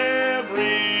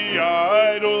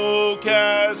idol,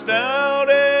 cast out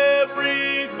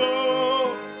every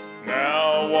thought.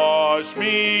 Now wash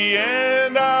me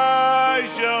and I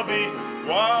shall be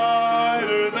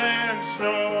whiter than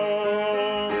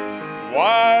snow.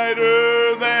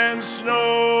 Whiter than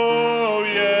snow,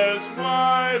 yes,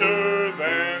 whiter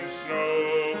than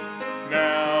snow.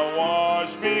 Now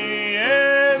wash me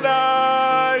and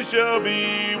I shall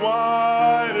be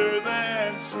whiter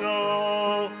than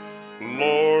snow.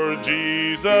 Lord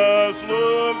Jesus,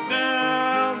 look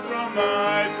down from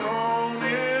thy throne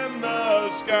in the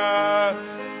sky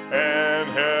and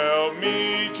help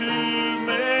me to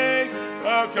make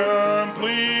a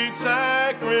complete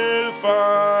sacrifice.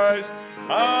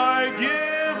 I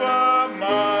give up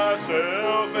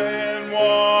myself and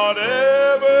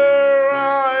whatever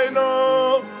I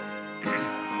know,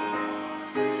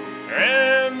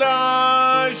 and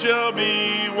I shall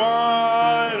be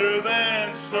whiter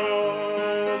than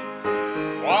snow.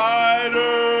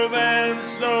 Whiter than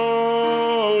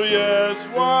snow, yes,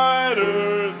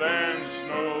 whiter than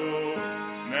snow.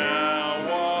 Now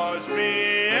wash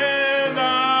me and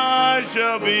I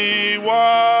shall be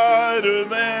whiter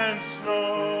than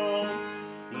snow.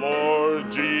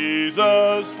 Lord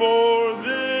Jesus, for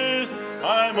this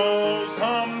I most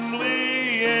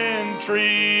humbly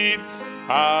entreat.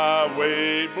 I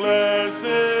wait,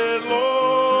 blessed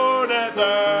Lord, at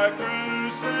thy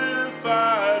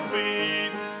crucified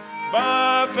feet.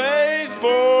 By faith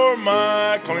for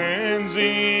my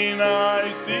cleansing,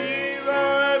 I see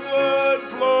thy blood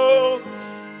flow.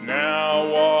 Now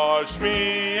wash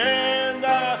me and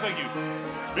I, thank you,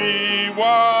 be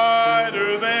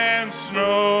whiter than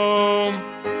snow.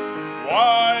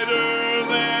 Whiter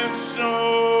than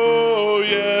snow,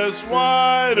 yes,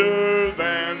 whiter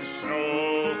than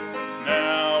snow.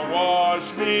 Now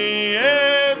wash me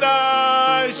and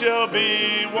I shall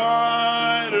be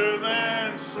whiter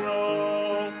than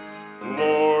snow.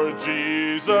 Lord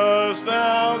Jesus,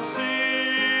 thou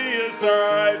seest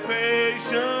I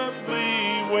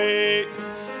patiently wait.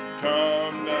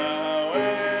 Come now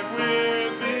and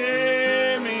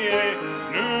within me a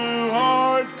new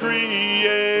heart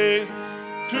create.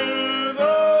 To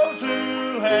those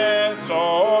who have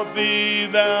sought thee,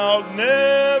 thou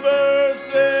never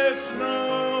saidst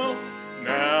no.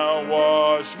 Now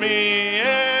wash me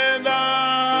and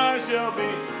I shall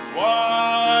be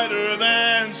whiter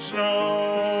than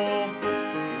snow.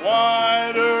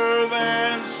 Whiter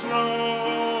than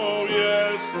snow,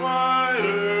 yes,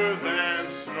 whiter than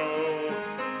snow.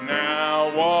 Now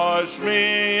wash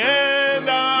me and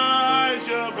I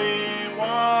shall be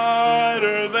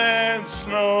whiter than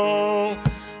snow.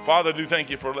 Father, I do thank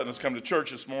you for letting us come to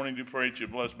church this morning. Do pray that you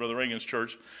bless Brother Reagan's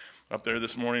church up there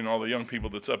this morning, all the young people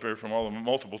that's up there from all the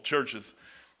multiple churches.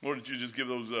 Lord, that you just give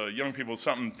those young people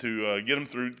something to get them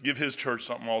through. Give his church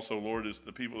something also, Lord, as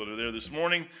the people that are there this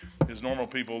morning, his normal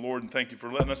people, Lord. And thank you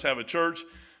for letting us have a church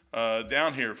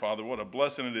down here, Father. What a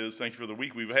blessing it is. Thank you for the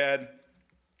week we've had.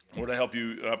 Lord, I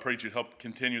pray that you help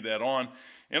continue that on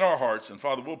in our hearts. And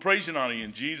Father, we'll praise you and honor you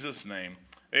in Jesus' name.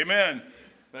 Amen.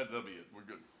 That'll be it. We're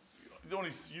good. You don't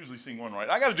usually sing one right.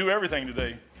 I got to do everything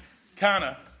today. Kind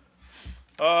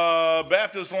of.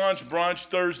 Baptist lunch brunch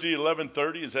Thursday,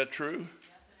 11:30. Is that true?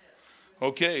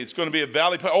 Okay, it's going to be at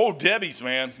Valley Pike. Oh, Debbie's,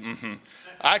 man. Mm-hmm.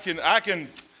 I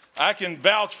can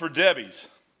vouch for Debbie's.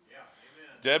 Yeah,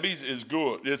 amen. Debbie's is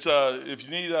good. It's if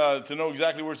you need to know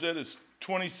exactly where it's at, it's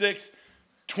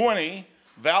 2620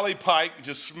 Valley Pike.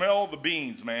 Just smell the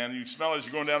beans, man. You smell it as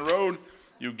you're going down the road.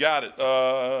 You got it.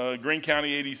 Greene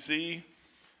County ADC,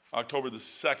 October the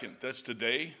 2nd. That's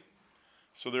today.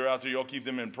 So they're out there. Y'all keep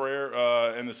them in prayer.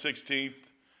 And the 16th,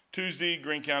 Tuesday,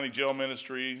 Greene County Jail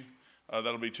Ministry.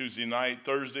 That'll be Tuesday night.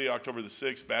 Thursday, October the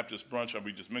 6th, Baptist brunch.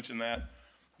 We just mentioned that.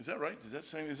 Is that right? Is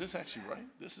this actually right?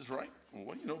 This is right? Well,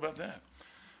 what do you know about that?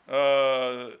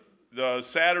 The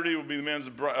Saturday will be the men's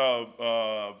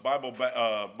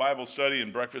Bible study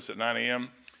and breakfast at 9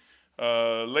 a.m.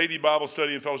 Lady Bible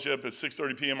study and fellowship at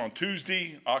 6:30 p.m. on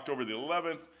Tuesday, October the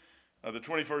 11th. The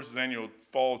 21st is annual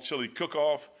fall chili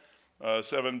cook-off.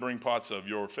 7 bring pots of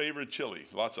your favorite chili,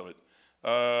 lots of it.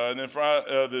 And then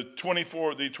Friday, the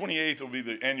 28th will be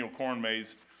the annual corn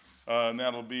maze, and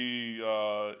that'll be,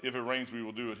 if it rains, we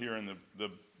will do it here in the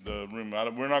room.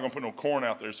 We're not going to put no corn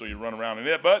out there so you run around in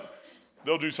it, but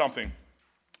they'll do something.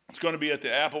 It's going to be at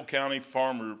the Apple County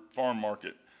Farm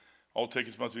Market. All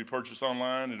tickets must be purchased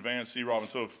online in advance. C.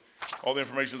 Robbins. So if all the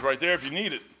information is right there. If you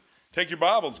need it, take your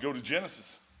Bibles, go to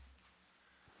Genesis.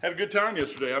 Had a good time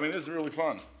yesterday. I mean, this is really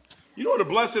fun. You know what a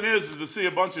blessing is to see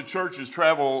a bunch of churches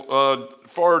travel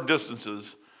far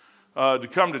distances to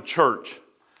come to church.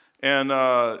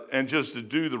 and just to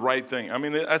do the right thing. I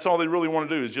mean, that's all they really want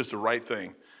to do is just the right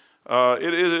thing.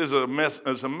 It is a mess.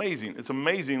 It's amazing. It's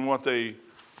amazing what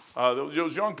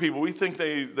those young people, we think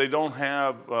they don't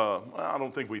have, well, I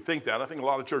don't think we think that. I think a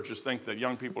lot of churches think that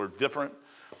young people are different.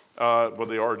 Well,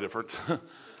 they are different.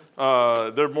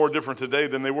 They're more different today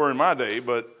than they were in my day,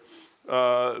 but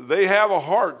they have a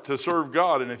heart to serve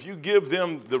God, and if you give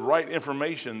them the right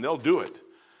information, they'll do it.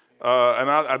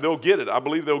 And they'll get it. I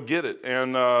believe they'll get it.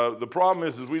 And the problem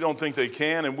is we don't think they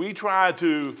can, and we try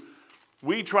to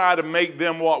make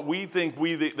them what we think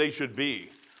they should be,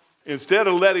 instead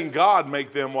of letting God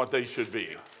make them what they should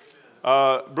be.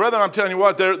 Brethren, I'm telling you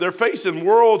what, they're facing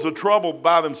worlds of trouble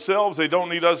by themselves. They don't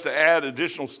need us to add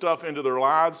additional stuff into their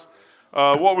lives.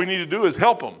 What we need to do is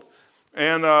help them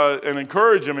and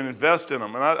encourage them and invest in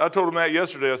them. And I told them that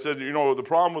yesterday. I said, the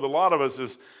problem with a lot of us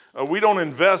is we don't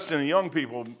invest in the young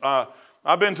people.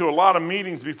 I've been to a lot of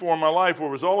meetings before in my life where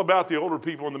it was all about the older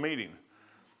people in the meeting.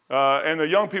 And the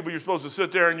young people, you're supposed to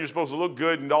sit there and you're supposed to look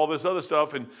good and all this other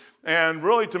stuff. And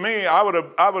really, to me, I would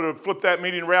have flipped that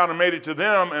meeting around and made it to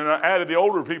them and added the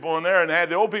older people in there and had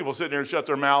the old people sitting there and shut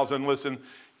their mouths and listen,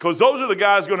 because those are the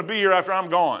guys going to be here after I'm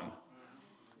gone.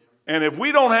 And if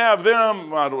we don't have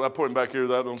them, I put them back here.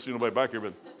 I don't see nobody back here,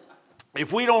 but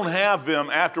if we don't have them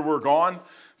after we're gone,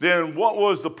 then what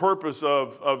was the purpose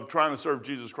of trying to serve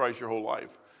Jesus Christ your whole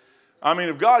life? I mean,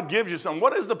 if God gives you something,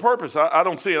 what is the purpose? I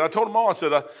don't see it. I told them all, I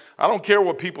said, I don't care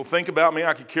what people think about me.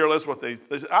 I could care less what they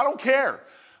say. I don't care.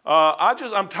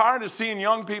 I'm tired of seeing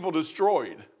young people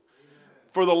destroyed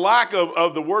for the lack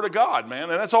of the Word of God, man.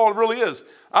 And that's all it really is.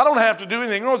 I don't have to do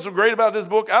anything. You know what's so great about this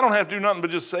book? I don't have to do nothing but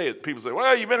just say it. People say,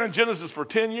 well, you've been in Genesis for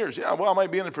 10 years. Yeah, well, I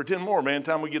might be in it for 10 more, man,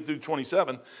 time we get through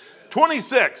 27.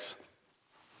 26.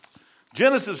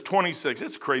 Genesis 26.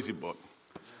 It's a crazy book.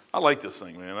 I like this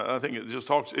thing, man. I think it just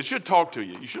talks. It should talk to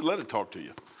you. You should let it talk to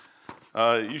you.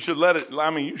 You should let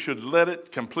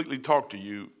it completely talk to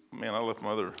you. Man, I left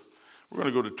my other. We're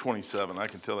going to go to 27. I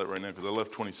can tell that right now because I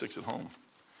left 26 at home.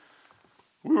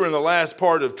 We were in the last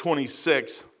part of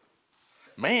 26.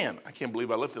 Man, I can't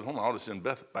believe I left it home. I ought to send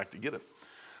Beth back to get it.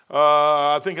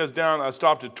 I think I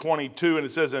stopped at 22, and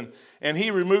it says, and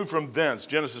he removed from thence,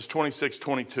 Genesis 26,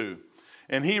 22.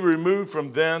 And he removed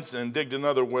from thence and digged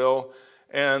another well,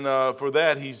 and for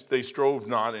that they strove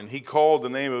not. And he called the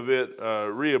name of it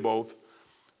Rehoboth.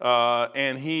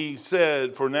 And he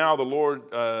said, for now the Lord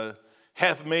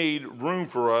hath made room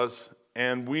for us,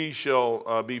 and we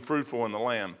shall be fruitful in the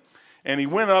land. And he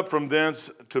went up from thence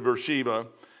to Beersheba,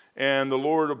 and the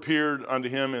Lord appeared unto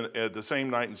him at the same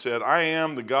night and said, I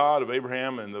am the God of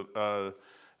Abraham and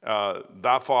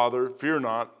thy father. Fear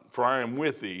not, for I am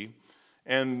with thee,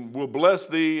 and will bless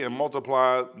thee and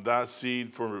multiply thy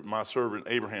seed for my servant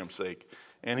Abraham's sake.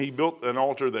 And he built an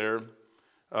altar there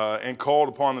and called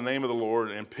upon the name of the Lord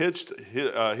and pitched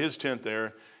his tent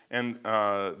there. And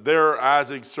there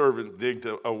Isaac's servant digged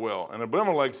a well. And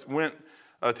Abimelech went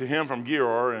to him from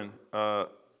Gerar, and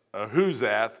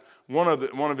Huzath, one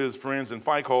of his friends, and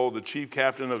Phicol, the chief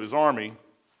captain of his army.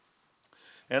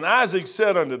 And Isaac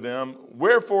said unto them,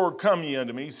 wherefore come ye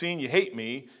unto me, seeing ye hate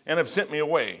me, and have sent me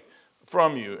away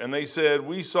from you? And they said,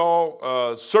 we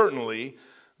saw certainly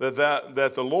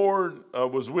that the Lord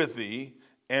was with thee,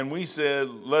 and we said,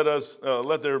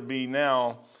 let there be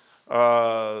now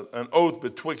an oath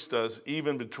betwixt us,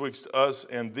 even betwixt us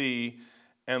and thee,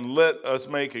 and let us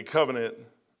make a covenant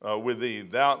with thee,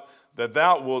 that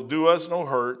thou wilt do us no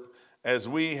hurt, as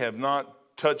we have not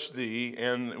touched thee,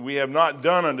 and we have not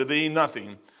done unto thee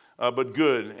nothing but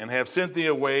good, and have sent thee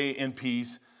away in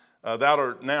peace. Thou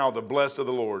art now the blessed of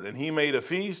the Lord. And he made a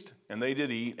feast, and they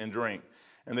did eat and drink.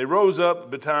 And they rose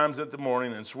up betimes at the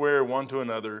morning, and sware one to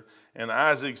another. And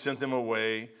Isaac sent them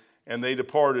away, and they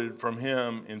departed from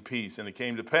him in peace. And it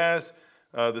came to pass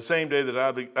the same day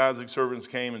that Isaac's servants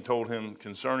came and told him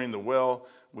concerning the well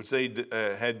which they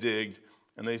had digged.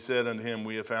 And they said unto him,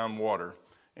 we have found water.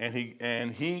 And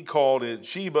he called it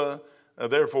Sheba.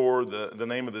 Therefore, the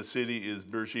name of the city is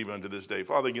Beersheba unto this day.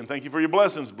 Father, again, thank you for your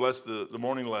blessings. Bless the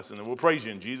morning lesson, and we'll praise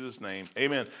you in Jesus' name.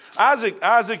 Amen.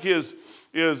 Isaac is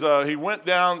he went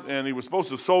down, and he was supposed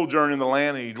to sojourn in the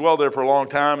land, and he dwelled there for a long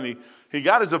time, and he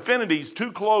got his affinities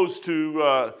too close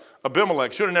to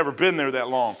Abimelech. Should have never been there that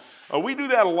long. We do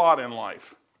that a lot in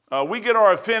life. We get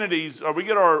our affinities, or we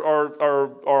get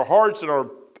our hearts and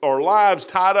our lives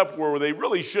tied up where they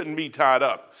really shouldn't be tied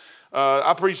up.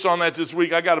 I preached on that this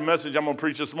week. I got a message I'm going to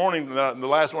preach this morning, the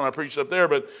last one I preached up there.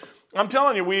 But I'm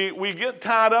telling you, we get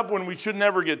tied up when we should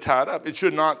never get tied up. It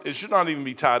should not even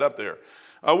be tied up there.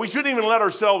 We shouldn't even let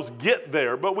ourselves get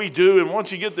there, but we do, and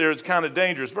once you get there, it's kind of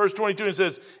dangerous. Verse 22, it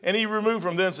says, and he removed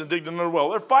from thence and digged another well.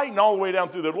 They're fighting all the way down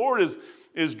through there. The Lord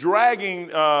is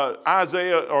dragging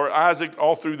Isaac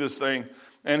all through this thing,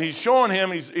 and he's showing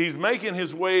him, he's making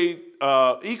his way.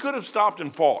 He could have stopped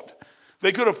and fought.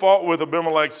 They could have fought with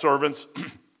Abimelech's servants,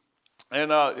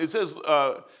 and it says,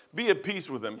 be at peace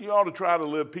with them. You ought to try to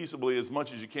live peaceably as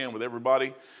much as you can with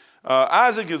everybody.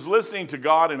 Isaac is listening to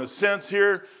God in a sense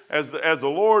here as the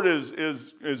Lord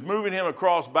is moving him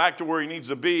across back to where he needs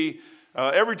to be.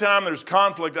 Every time there's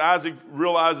conflict, Isaac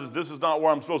realizes this is not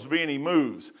where I'm supposed to be, and he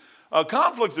moves.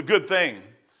 Conflict's a good thing.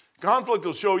 Conflict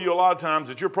will show you a lot of times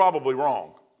that you're probably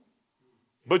wrong,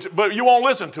 but you won't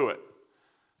listen to it.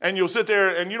 And you'll sit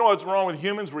there, and you know what's wrong with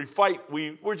humans? We fight.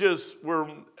 We're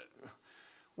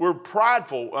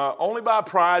prideful. Only by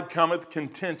pride cometh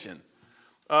contention.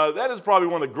 That is probably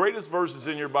one of the greatest verses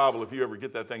in your Bible if you ever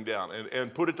get that thing down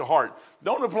and put it to heart.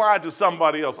 Don't apply it to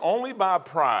somebody else. Only by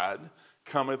pride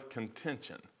cometh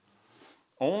contention.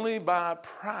 Only by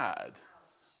pride.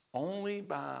 Only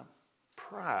by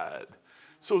pride.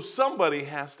 So somebody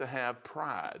has to have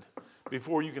pride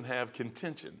before you can have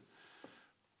contention.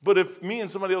 But if me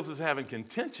and somebody else is having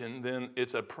contention, then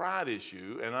it's a pride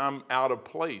issue and I'm out of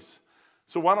place.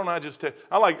 So why don't I just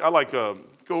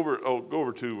go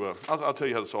over to, I'll tell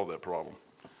you how to solve that problem.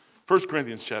 1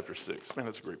 Corinthians chapter 6. Man,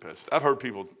 that's a great passage. I've heard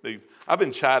people, I've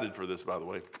been chided for this, by the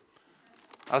way.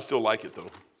 I still like it, though.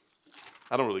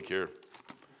 I don't really care.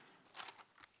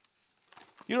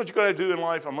 You know what you got to do in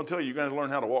life? I'm going to tell you, you're going to learn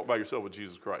how to walk by yourself with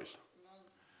Jesus Christ.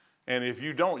 And if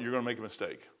you don't, you're going to make a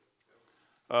mistake.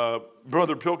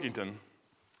 Brother Pilkington,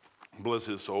 bless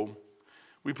his soul,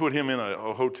 we put him in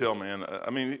a hotel, man.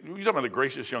 I mean, you're talking about a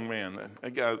gracious young man.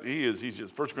 That guy, he's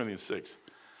just 1 Corinthians 6.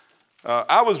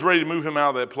 I was ready to move him out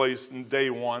of that place in day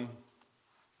one.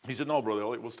 He said, no, Brother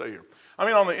Elliott, we'll stay here. I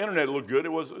mean, on the internet, it looked good.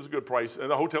 It was a good price.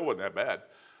 And the hotel wasn't that bad.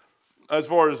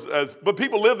 But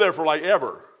people live there for like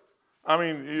ever. I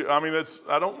mean,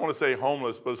 I don't want to say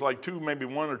homeless, but it's like maybe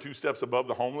one or two steps above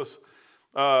the homeless.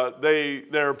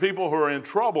 There are people who are in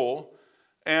trouble,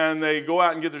 and they go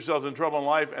out and get themselves in trouble in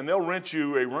life, and they'll rent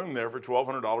you a room there for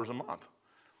 $1,200 a month.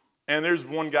 And there's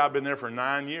one guy been there for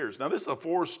 9 years. Now, this is a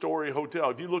 4-story hotel.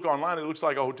 If you look online, it looks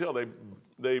like a hotel.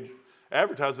 They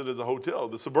advertise it as a hotel,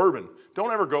 the Suburban.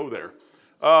 Don't ever go there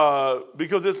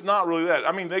because it's not really that.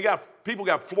 I mean, people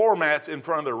got floor mats in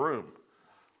front of their room.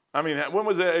 I mean, when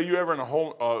was that? Are you ever in a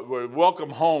home, welcome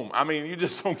home? I mean, you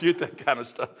just don't get that kind of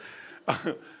stuff.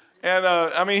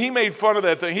 And he made fun of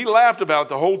that thing. He laughed about it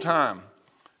the whole time.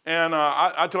 And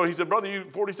I told him, he said, brother,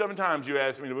 47 times you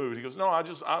asked me to move. He goes, no, I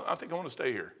think I want to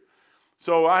stay here.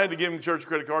 So I had to give him the church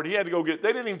credit card. He had to go they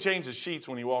didn't even change the sheets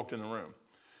when he walked in the room.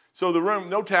 So the room,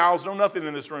 no towels, no nothing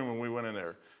in this room when we went in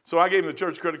there. So I gave him the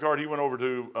church credit card. He went over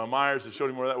to Myers and showed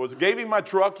him where that was. Gave him my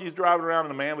truck. He's driving around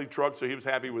in a Manly truck, so he was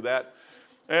happy with that.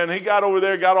 And he got over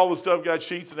there, got all the stuff, got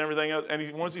sheets and everything else.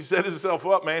 And once he set himself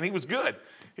up, man, he was good.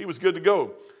 He was good to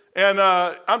go. And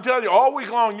I'm telling you, all week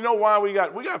long, you know why we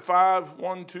got 7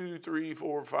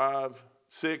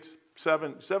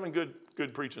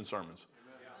 good preaching sermons.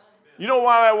 You know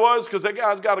why that was? Because that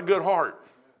guy's got a good heart.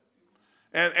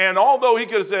 And although he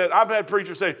could have said, I've had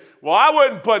preachers say, well,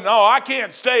 I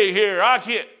can't stay here. I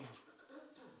can't.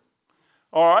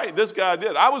 All right, this guy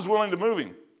did. I was willing to move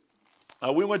him.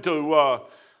 We went to,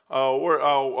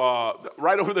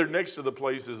 right over there next to the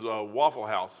place is Waffle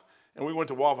House. And we went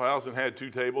to Waffle House and had 2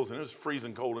 tables, and it was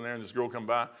freezing cold in there, and this girl come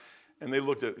by, and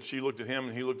she looked at him,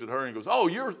 and he looked at her, and he goes, oh,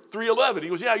 you're 3'11". He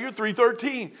goes, yeah, you're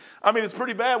 3'13". I mean, it's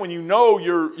pretty bad when you know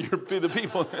you're the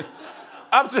people.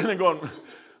 I'm sitting there going,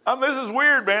 this is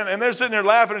weird, man. And they're sitting there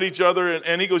laughing at each other,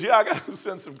 and he goes, yeah, I got to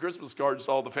send some Christmas cards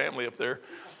to all the family up there.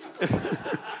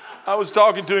 I was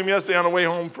talking to him yesterday on the way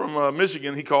home from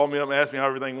Michigan. He called me up and asked me how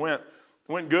everything went.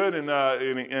 Went good, and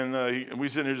we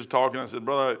sitting here just talking. I said,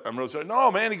 brother, I'm really sorry.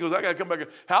 No, man, he goes, I got to come back.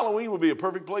 Halloween would be a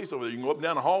perfect place over there. You can go up and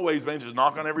down the hallways, man, just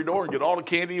knock on every door and get all the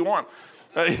candy you want.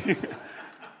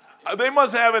 They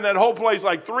must have in that whole place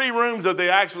like 3 rooms that they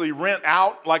actually rent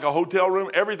out, like a hotel room.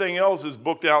 Everything else is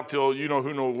booked out till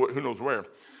who knows where.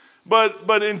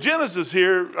 But in Genesis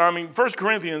here, 1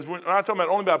 Corinthians, when I talk about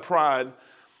only about pride,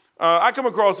 I come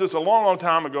across this a long, long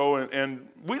time ago, and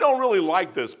we don't really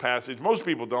like this passage. Most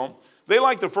people don't. They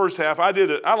like the first half. I did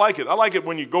it. I like it. I like it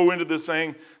when you go into this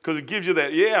thing because it gives you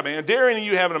that, yeah, man, dare any of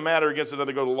you having a matter against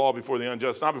another go to law before the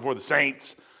unjust, not before the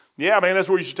saints. Yeah, man, that's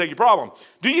where you should take your problem.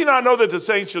 Do you not know that the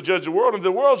saints shall judge the world, and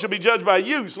the world shall be judged by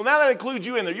you? So now that includes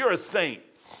you in there. You're a saint.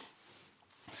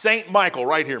 Saint Michael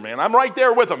right here, man. I'm right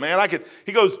there with him, man.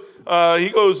 He goes,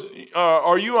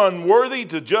 are you unworthy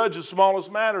to judge the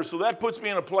smallest matter? So that puts me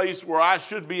in a place where I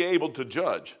should be able to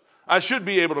judge. I should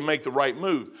be able to make the right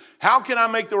move. How can I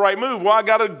make the right move? Well, I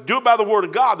got to do it by the word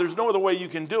of God. There's no other way you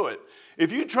can do it.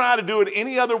 If you try to do it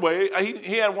any other way,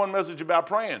 he had one message about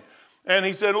praying. And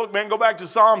he said, look, man, go back to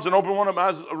Psalms and open one of them. I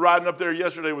was riding up there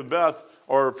yesterday with Beth,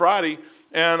 or Friday,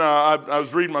 and I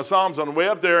was reading my Psalms on the way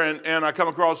up there, and I come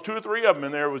across 2 or 3 of them,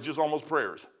 and there was just almost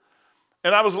prayers.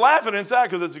 And I was laughing inside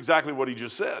because that's exactly what he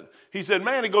just said. He said,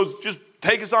 man, he goes, just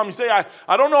take a psalm and say,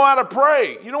 I don't know how to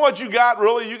pray. You know what you got,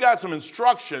 really? You got some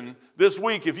instruction this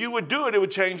week. If you would do it, it would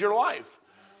change your life.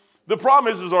 The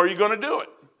problem is are you going to do it?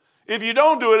 If you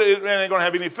don't do it, it ain't going to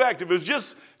have any effect. If it's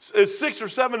just 6 or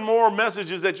 7 more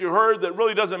messages that you heard that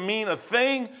really doesn't mean a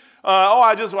thing,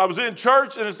 I was in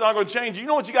church and it's not going to change. You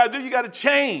know what you got to do? You got to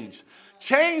change.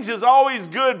 Change is always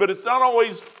good, but it's not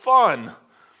always fun.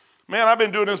 Man, I've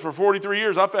been doing this for 43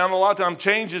 years. I found a lot of times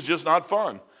change is just not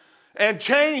fun. And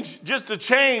change, just to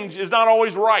change, is not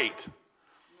always right.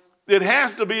 It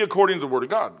has to be according to the Word of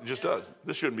God. It just does.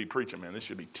 This shouldn't be preaching, man. This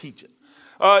should be teaching.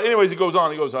 Anyways, he goes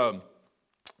on. He goes,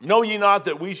 know ye not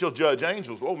that we shall judge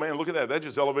angels? Oh, man, look at that. That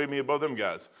just elevated me above them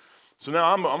guys. So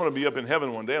now I'm going to be up in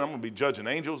heaven one day, and I'm going to be judging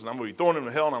angels, and I'm going to be throwing them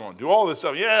to hell, and I'm going to do all this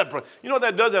stuff. Yeah, you know what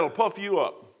that does? That'll puff you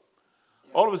up.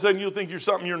 All of a sudden, you'll think you're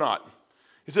something you're not.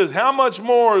 He says, how much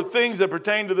more things that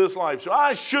pertain to this life? So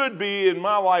I should be in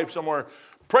my life somewhere.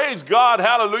 Praise God,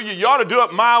 hallelujah. You ought to do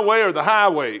it my way or the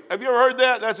highway. Have you ever heard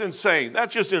that? That's insane.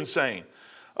 That's just insane.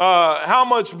 How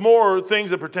much more things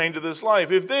that pertain to this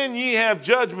life? If then ye have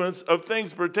judgments of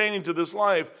things pertaining to this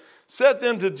life, set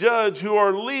them to judge who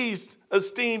are least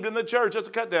esteemed in the church. That's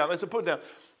a cut down. That's a put down.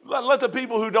 Let the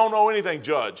people who don't know anything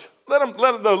judge.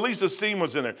 Let the least esteemed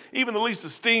ones in there. Even the least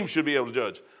esteemed should be able to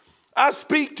judge. I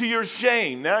speak to your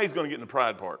shame. Now he's going to get in the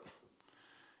pride part.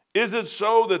 Is it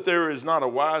so that there is not a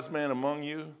wise man among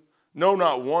you? No,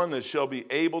 not one that shall be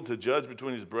able to judge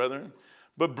between his brethren.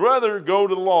 But brother, go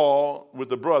to law with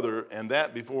the brother, and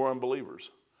that before unbelievers.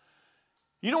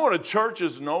 You know what a church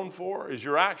is known for? Is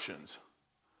your actions.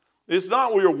 It's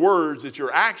not your words, it's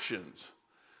your actions.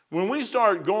 When we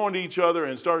start going to each other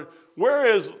and where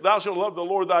is thou shalt love the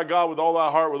Lord thy God with all thy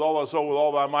heart, with all thy soul, with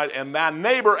all thy might, and thy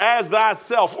neighbor as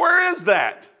thyself? Where is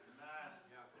that?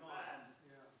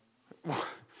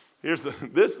 This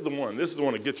is the one. This is the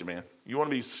one that gets you, man. You want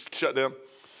to be shut down?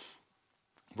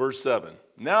 Verse 7.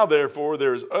 Now, therefore,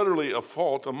 there is utterly a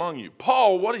fault among you.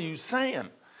 Paul, what are you saying?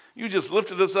 You just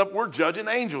lifted us up. We're judging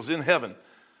angels in heaven.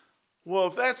 Well,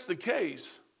 if that's the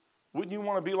case, wouldn't you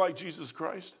want to be like Jesus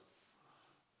Christ?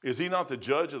 Is he not the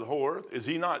judge of the whole earth? Is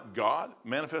he not God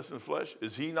manifest in the flesh?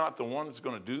 Is he not the one that's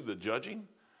going to do the judging?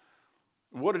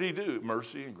 What did he do?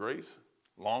 Mercy and grace,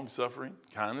 long-suffering,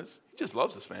 kindness. He just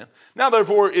loves us, man. Now,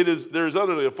 therefore, there is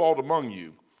utterly a fault among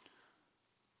you.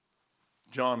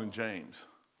 John and James,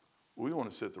 we want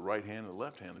to sit at the right hand and the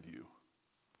left hand of you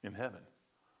in heaven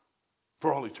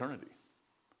for all eternity.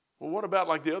 Well, what about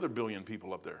like the other billion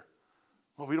people up there?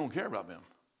 Well, we don't care about them.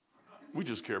 We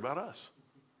just care about us.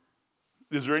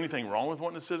 Is there anything wrong with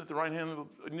wanting to sit at the right hand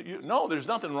of you? No, there's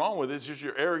nothing wrong with it. It's just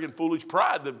your arrogant, foolish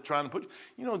pride that's trying to put you.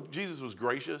 You know, Jesus was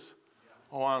gracious.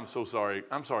 Oh, I'm so sorry.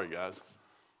 I'm sorry, guys.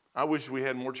 I wish we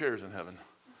had more chairs in heaven.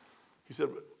 He said,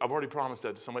 I've already promised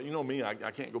that to somebody. You know me,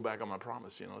 I can't go back on my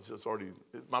promise. You know, it's just already,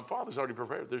 my Father's already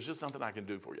prepared. There's just nothing I can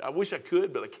do for you. I wish I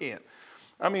could, but I can't.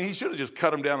 I mean, he should have just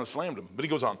cut him down and slammed him. But he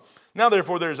goes on. Now,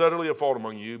 therefore, there is utterly a fault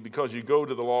among you, because you go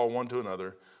to the law one to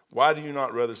another. Why do you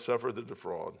not rather suffer the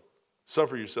defraud?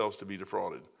 Suffer yourselves to be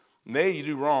defrauded. Nay, you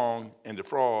do wrong and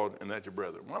defraud, and that your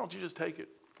brethren. Why don't you just take it?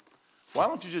 Why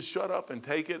don't you just shut up and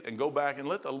take it and go back and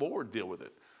let the Lord deal with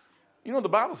it? You know, the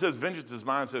Bible says, vengeance is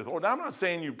mine, says, Lord. Now, I'm not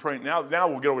saying you pray. Now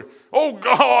we'll get over it. Oh,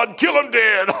 God, kill him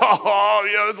dead. Oh,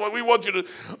 yeah, that's what we want you to.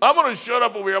 I'm going to shut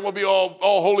up over here. I'm going to be all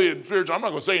holy and spiritual. I'm not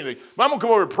going to say anything. But I'm going to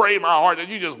come over and pray in my heart that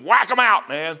you just whack them out,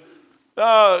 man.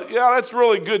 Yeah, that's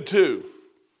really good, too.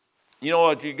 You know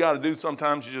what you got to do?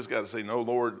 Sometimes you just got to say, no,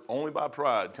 Lord, only by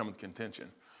pride cometh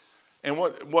contention. And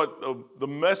what the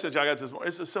message I got this morning,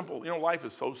 it's a simple, you know, life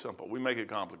is so simple. We make it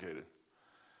complicated.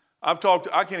 I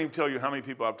can't even tell you how many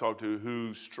people I've talked to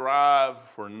who strive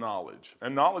for knowledge.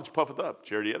 And knowledge puffeth up,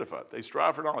 charity edifieth. They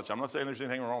strive for knowledge. I'm not saying there's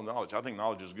anything wrong with knowledge. I think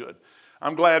knowledge is good.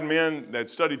 I'm glad men that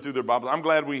studied through their Bible. I'm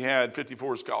glad we had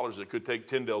 54 scholars that could take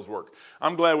Tyndale's work.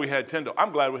 I'm glad we had Tyndale.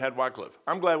 I'm glad we had Wycliffe.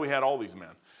 I'm glad we had all these men.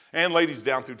 And ladies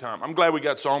down through time. I'm glad we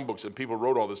got songbooks and people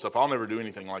wrote all this stuff. I'll never do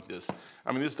anything like this.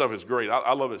 I mean, this stuff is great.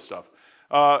 I love this stuff.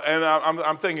 And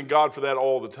I'm thanking God for that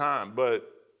all the time.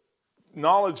 But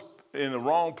knowledge in the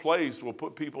wrong place will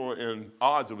put people in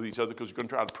odds with each other because you're going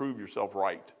to try to prove yourself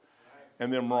right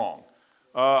and them wrong.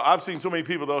 I've seen so many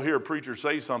people, they'll hear a preacher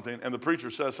say something, and the preacher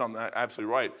says something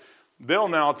absolutely right. They'll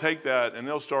now take that, and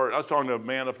they'll start. I was talking to a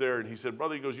man up there, and he said,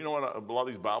 brother, he goes, you know what, a lot of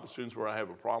these Bible students where I have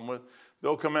a problem with,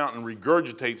 they'll come out and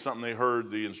regurgitate something they heard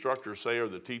the instructors say or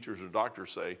the teachers or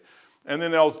doctors say, and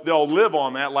then they'll live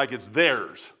on that like it's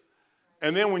theirs.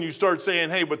 And then when you start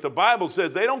saying, hey, but the Bible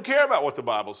says, they don't care about what the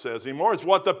Bible says anymore. It's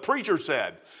what the preacher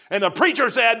said. And the preacher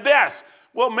said this.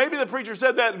 Well, maybe the preacher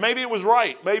said that. Maybe it was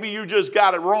right. Maybe you just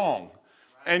got it wrong.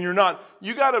 And you're not.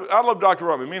 I love Dr.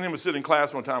 Ruttman. Me and him was sitting in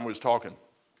class one time. We was talking.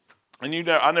 And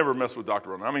I never messed with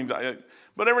Dr. Ruttman. I mean,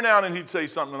 but every now and then he'd say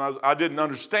something I didn't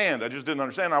understand. I just didn't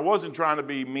understand. I wasn't trying to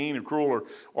be mean or cruel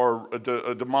or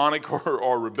demonic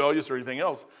or rebellious or anything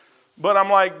else. But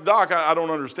I'm like, Doc, I don't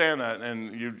understand that.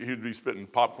 And he'd be spitting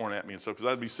popcorn at me and stuff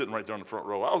because I'd be sitting right there in the front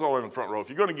row. I was all the way in the front row. If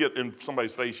you're going to get in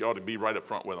somebody's face, you ought to be right up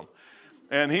front with them.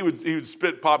 And he would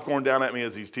spit popcorn down at me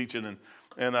as he's teaching.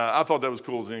 And I thought that was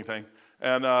cool as anything.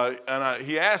 And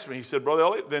he asked me, he said, Brother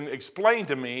Elliott, then explain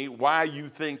to me why you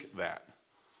think that.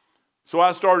 So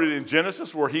I started in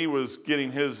Genesis where he was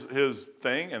getting his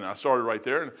thing, and I started right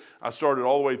there, and I started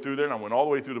all the way through there, and I went all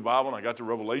the way through the Bible, and I got to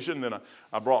Revelation, and then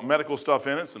I brought medical stuff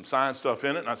in it, some science stuff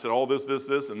in it, and I said all this,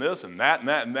 and this, and that, and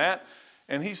that, and that.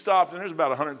 And he stopped, and there's about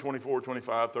 124,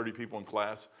 25, 30 people in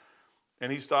class.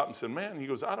 And he stopped and said, man, he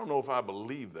goes, I don't know if I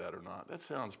believe that or not. That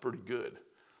sounds pretty good.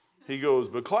 He goes,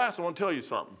 but class, I want to tell you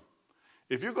something.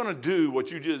 If you're going to do what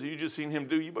you just seen him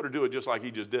do, you better do it just like he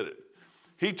just did it.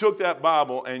 He took that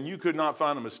Bible, and you could not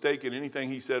find a mistake in anything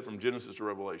he said from Genesis to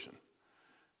Revelation.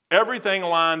 Everything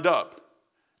lined up.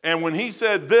 And when he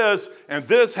said this, and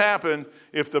this happened,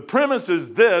 if the premise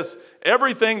is this,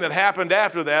 everything that happened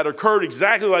after that occurred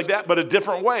exactly like that, but a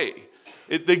different way.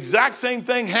 The exact same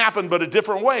thing happened, but a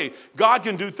different way. God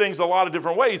can do things a lot of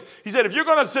different ways. He said, if you're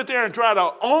going to sit there and try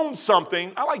to own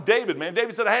something, I like David, man.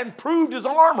 David said, I hadn't proved his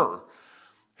armor.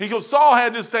 He goes, Saul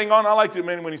had this thing on. I liked it,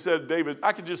 man, when he said David.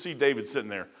 I could just see David sitting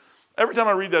there. Every time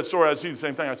I read that story, I see the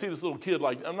same thing. I see this little kid,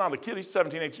 like, I'm not a kid, he's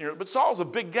 17, 18 years old, but Saul's a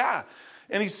big guy.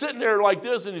 And he's sitting there like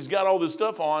this, and he's got all this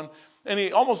stuff on, and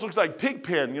he almost looks like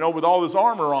Pigpen, with all this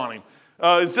armor on him.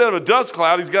 Instead of a dust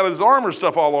cloud, he's got his armor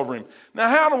stuff all over him. Now,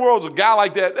 how in the world is a guy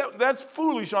like that? That's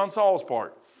foolish on Saul's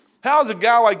part. How is a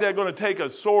guy like that going to take a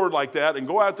sword like that and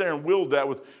go out there and wield that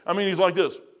with, he's like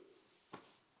this.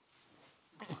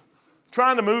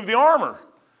 Trying to move the armor.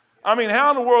 How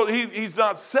in the world, he's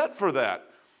not set for that.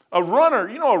 A runner,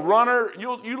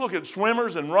 you look at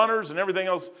swimmers and runners and everything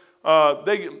else.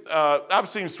 I've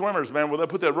seen swimmers, man, where they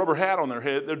put that rubber hat on their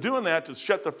head. They're doing that to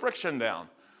shut the friction down.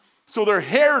 So their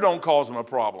hair don't cause them a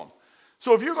problem.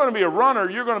 So if you're going to be a runner,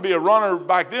 you're going to be a runner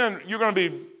back then, you're going to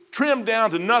be trimmed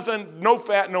down to nothing, no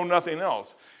fat, no nothing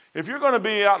else. If you're going to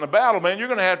be out in a battle, man, you're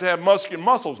going to have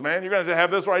muscles, man. You're going to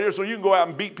have this right here so you can go out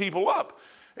and beat people up.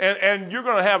 And you're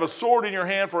going to have a sword in your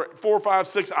hand for 4, 5,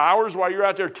 6 hours while you're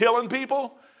out there killing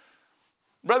people.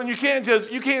 Brethren, you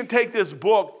can't take this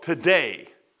book today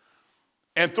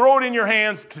and throw it in your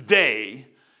hands today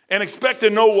and expect to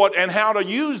know what and how to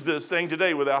use this thing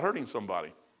today without hurting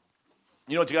somebody.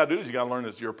 You know what you got to do is you got to learn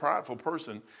that you're a prideful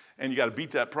person, and you got to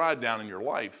beat that pride down in your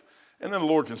life, and then the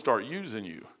Lord can start using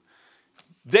you.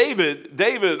 Samuel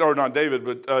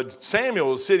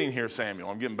is sitting here.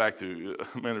 I'm getting back to,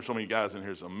 man, there's so many guys in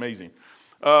here, it's amazing.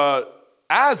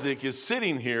 Isaac is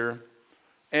sitting here,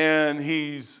 and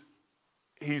he's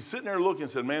sitting there looking and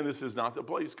said, man, this is not the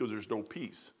place because there's no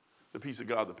peace. The peace of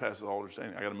God that passes all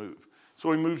understanding. I got to move.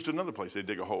 So he moves to another place. They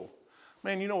dig a hole.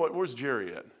 Man, you know what? Where's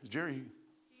Jerry at? Is Jerry? He's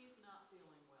not feeling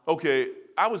well. Okay,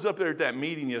 I was up there at that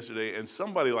meeting yesterday, and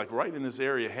somebody like right in this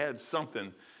area had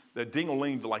something that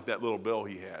ding-a-linged like that little bell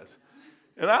he has.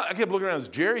 And I kept looking around. Is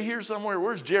Jerry here somewhere?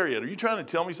 Where's Jerry at? Are you trying to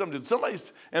tell me something? Did somebody?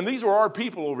 And these were our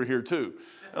people over here too.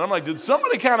 And I'm like, did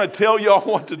somebody kind of tell y'all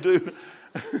what to do?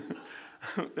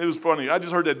 It was funny. I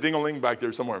just heard that ding-a-ling back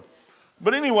there somewhere.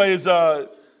 But anyways,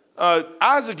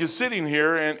 Isaac is sitting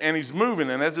here, and he's moving.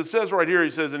 And as it says right here, he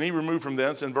says, and he removed from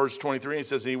thence, in verse 23, he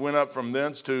says, he went up from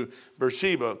thence to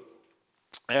Beersheba.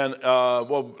 And,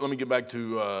 let me get back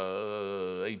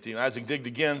to 18. Isaac digged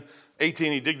again.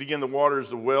 18, he digged again the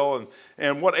waters, the well.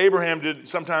 And what Abraham did,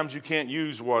 sometimes you can't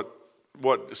use what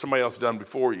somebody else done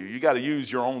before you. You got to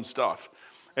use your own stuff.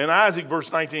 And Isaac,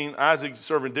 verse 19, Isaac's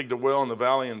servant digged a well in the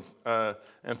valley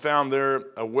and found there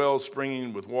a well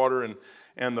springing with water.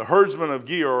 And the herdsmen of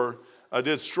Gerar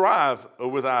did strive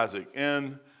with Isaac.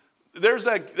 And there's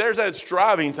that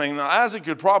striving thing. Now, Isaac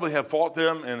could probably have fought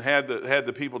them and had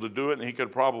the people to do it, and he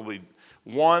could probably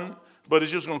won, but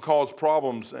it's just going to cause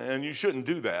problems, and you shouldn't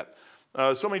do that.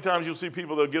 So many times you'll see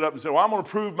people that'll get up and say, well, I'm going to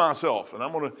prove myself. And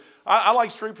I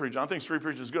like street preaching. I think street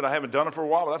preaching is good. I haven't done it for a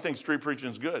while, but I think street preaching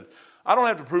is good. I don't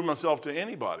have to prove myself to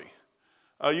anybody.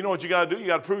 You know what you got to do? You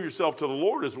got to prove yourself to the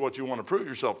Lord is what you want to prove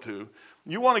yourself to.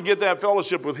 You want to get that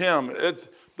fellowship with him.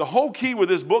 The whole key with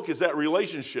this book is that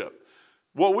relationship.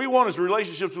 What we want is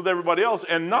relationships with everybody else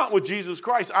and not with Jesus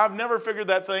Christ. I've never figured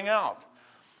that thing out.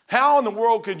 How in the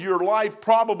world could your life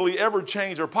probably ever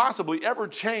change or possibly ever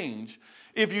change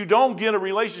if you don't get a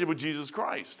relationship with Jesus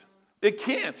Christ? It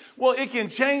can't. Well, it can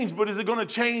change, but is it going to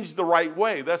change the right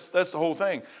way? That's the whole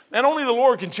thing. And only the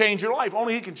Lord can change your life.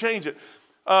 Only he can change it.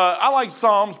 I like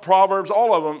Psalms, Proverbs,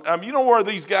 all of them. You know where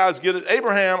these guys get it?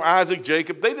 Abraham, Isaac,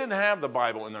 Jacob, they didn't have the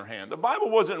Bible in their hand. The Bible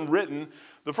wasn't written.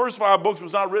 The first 5 books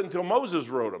was not written until Moses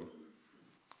wrote them.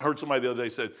 I heard somebody the other day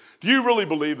said, do you really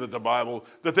believe that the Bible,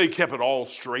 that they kept it all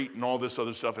straight and all this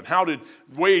other stuff? And how did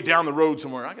way down the road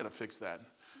somewhere, I got to fix that.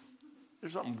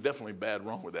 There's something definitely bad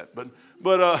wrong with that. But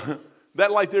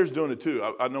that light there's doing it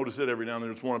too. I notice it every now and then.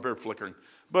 There's one up there flickering.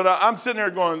 But I'm sitting there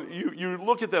going, you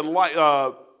look at that light,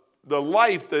 the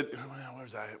life that, well,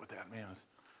 where's I at with that, man?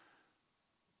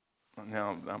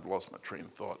 Now I've lost my train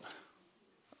of thought.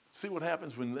 See what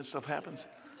happens when this stuff happens?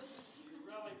 You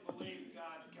really believe God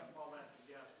kept all that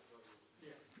together. Yeah.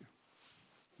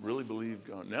 Really believe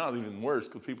God. Now it's even worse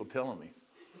because people telling me.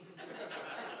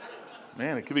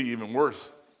 Man, it could be even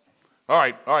worse. All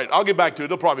right. I'll get back to it.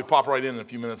 It'll probably pop right in a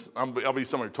few minutes. I'll be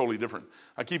somewhere totally different.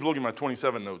 I keep looking at my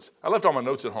 27 notes. I left all my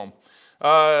notes at home.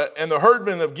 And the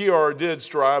herdmen of Gerar did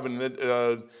strive, and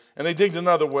they digged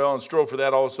another well and strove for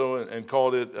that also, and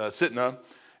called it Sitnah,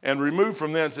 and removed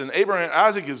from thence. And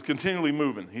Isaac is continually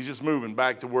moving. He's just moving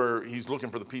back to where he's looking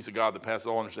for the peace of God that passes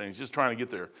all understanding. He's just trying to get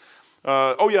there.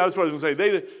 That's what I was going to say.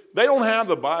 They don't have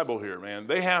the Bible here, man.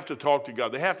 They have to talk to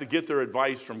God. They have to get their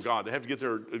advice from God. They have to get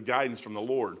their guidance from the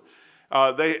Lord.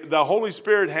 The Holy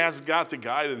Spirit has got to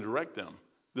guide and direct them.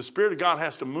 The Spirit of God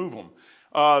has to move them.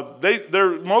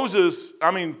 Moses,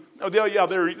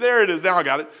 there it is. Now I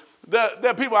got it.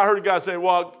 That people, I heard a guy say,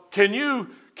 well, can you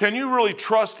really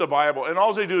trust the Bible? And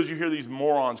all they do is you hear these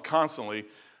morons constantly.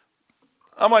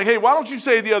 I'm like, hey, why don't you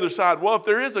say the other side? Well, if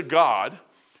there is a God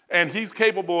and he's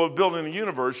capable of building a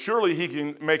universe, surely he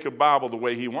can make a Bible the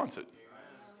way he wants it.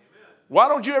 Amen. Why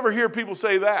don't you ever hear people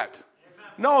say that?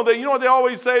 No, you know what they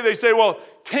always say? They say, well,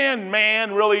 can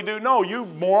man really do? No, you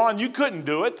moron, you couldn't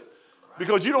do it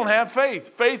because you don't have faith.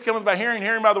 Faith comes by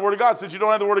hearing by the Word of God. Since you don't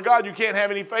have the Word of God, you can't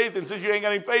have any faith. And since you ain't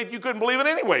got any faith, you couldn't believe it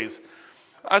anyways.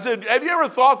 I said, have you ever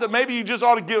thought that maybe you just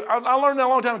ought to give, I learned that a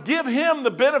long time, give him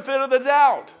the benefit of the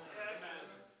doubt.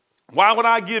 Why would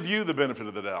I give you the benefit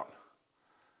of the doubt?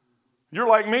 You're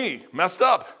like me, messed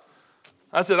up.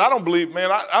 I said, I don't believe,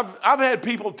 man, I've had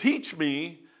people teach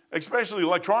me, especially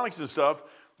electronics and stuff,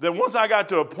 that once I got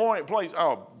to a place,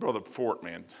 oh, Brother Fort,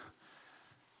 man.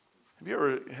 Have you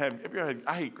ever had,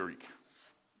 I hate Greek,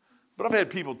 but I've had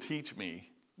people teach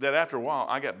me that after a while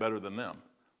I got better than them.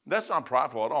 That's not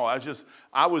prideful at all.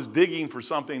 I was digging for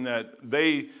something that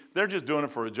they're just doing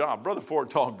it for a job. Brother Fort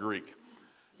taught Greek.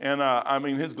 And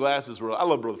his glasses were, I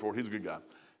love Brother Fort. He's a good guy.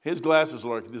 His glasses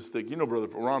were like this thick. You know Brother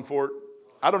Ron Fort?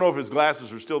 I don't know if his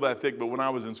glasses are still that thick, but when I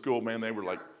was in school, man, they were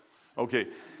like, okay.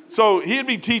 So he'd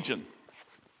be teaching.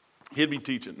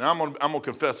 Now I'm gonna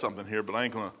confess something here, but I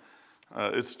ain't gonna.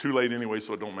 It's too late anyway,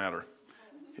 so it don't matter.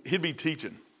 He'd be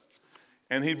teaching,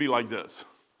 and he'd be like this,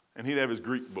 and he'd have his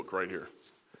Greek book right here,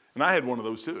 and I had one of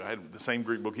those too. I had the same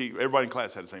Greek book. Everybody in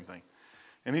class had the same thing,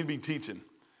 and he'd be teaching,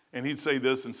 and he'd say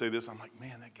this and say this. I'm like,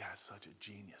 man, that guy's such a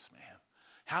genius, man.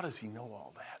 How does he know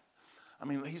all that? I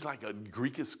mean, he's like a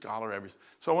Greekest scholar ever.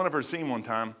 So I went up there to see him one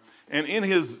time, and in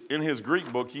his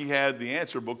Greek book, he had the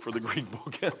answer book for the Greek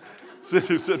book.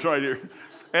 Sits right here.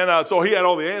 And so he had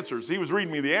all the answers. He was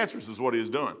reading me the answers is what he was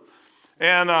doing.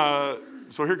 And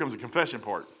so here comes the confession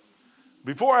part.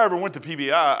 Before I ever went to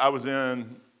PBI, I was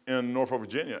in Norfolk,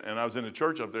 Virginia, and I was in a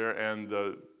church up there, and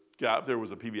the guy up there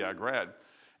was a PBI grad.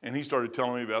 And he started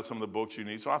telling me about some of the books you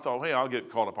need. So I thought, hey, I'll get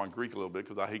caught up on Greek a little bit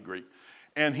because I hate Greek.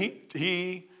 And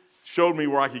he showed me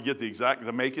where I could get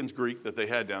the Macon's Greek that they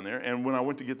had down there. And when I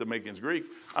went to get the Macon's Greek,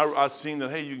 I seen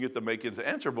that, hey, you can get the Macon's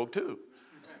answer book too.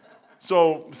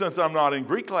 So since I'm not in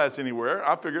Greek class anywhere,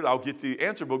 I figured I'll get the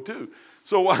answer book too.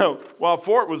 So while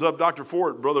Fort was up, Dr.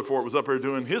 Fort, Brother Fort was up here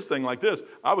doing his thing like this,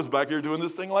 I was back here doing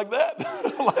this thing like that.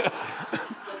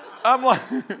 I'm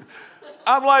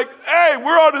like, hey,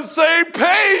 we're on the same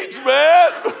page,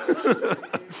 man.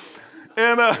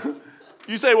 And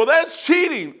you say, well, that's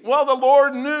cheating. Well, the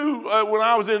Lord knew when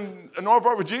I was in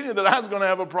Norfolk, Virginia, that I was going to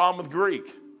have a problem with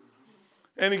Greek.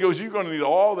 And he goes, you're going to need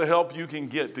all the help you can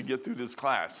get to get through this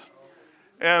class.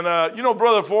 And,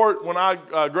 Brother Fort, when I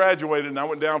graduated and I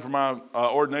went down for my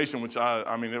ordination, which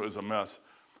it was a mess.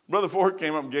 Brother Fort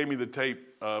came up and gave me the tape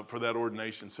for that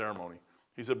ordination ceremony.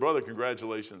 He said, brother,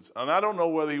 congratulations. And I don't know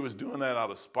whether he was doing that out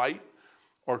of spite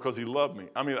or because he loved me.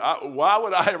 Why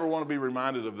would I ever want to be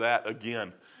reminded of that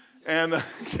again? And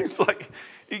it's like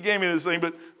he gave me this thing.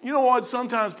 But you know what?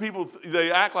 Sometimes people,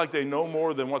 they act like they know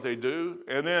more than what they do.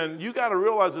 And then you got to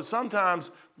realize that sometimes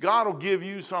God will give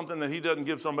you something that he doesn't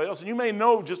give somebody else. And you may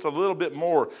know just a little bit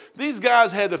more. These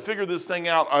guys had to figure this thing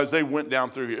out as they went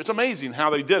down through here. It's amazing how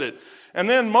they did it. And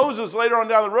then Moses, later on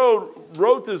down the road,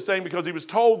 wrote this thing because he was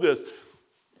told this.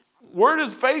 Where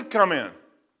does faith come in?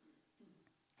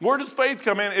 Where does faith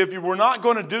come in if we're not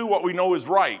going to do what we know is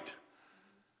right?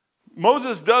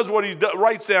 Moses does what he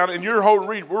writes down, and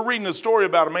we're reading a story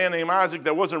about a man named Isaac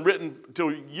that wasn't written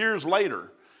until years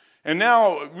later. And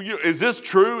now, is this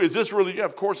true? Is this really? Yeah,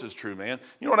 of course it's true, man.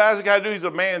 You know what Isaac had to do? He's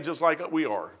a man just like we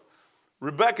are.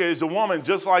 Rebecca is a woman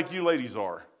just like you ladies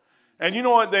are. And you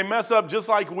know what? They mess up just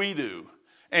like we do.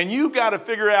 And you got to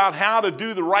figure out how to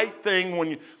do the right thing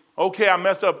when okay, I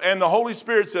messed up. And the Holy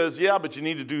Spirit says, yeah, but you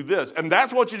need to do this. And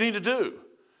that's what you need to do.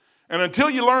 And until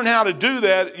you learn how to do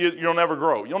that, you'll never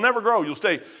grow. You'll never grow. You'll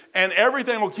stay. And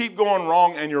everything will keep going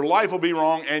wrong, and your life will be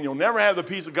wrong, and you'll never have the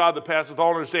peace of God that passeth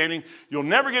all understanding. You'll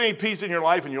never get any peace in your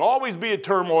life, and you'll always be in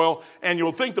turmoil, and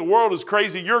you'll think the world is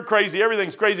crazy, you're crazy,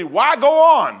 everything's crazy. Why go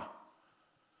on?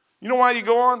 You know why you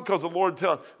go on? Because the Lord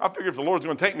I figure if the Lord's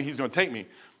going to take me, he's going to take me.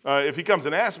 If he comes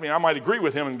and asks me, I might agree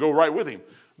with him and go right with him.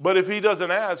 But if he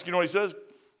doesn't ask, you know what he says?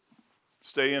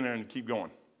 Stay in there and keep going.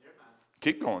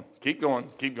 Keep going, keep going,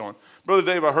 keep going. Brother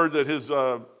Dave, I heard that his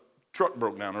truck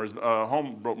broke down, or his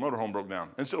motorhome broke down,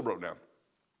 and still broke down.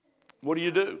 What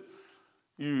do?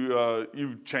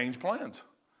 You change plans.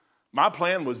 My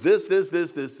plan was this,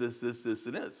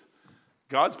 and this.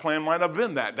 God's plan might have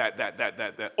been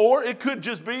that. Or it could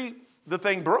just be the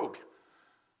thing broke.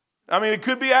 It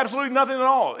could be absolutely nothing at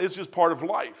all. It's just part of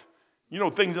life. You know,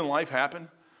 things in life happen.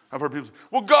 I've heard people say,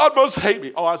 well, God must hate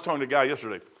me. Oh, I was talking to a guy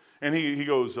yesterday, and he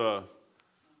goes,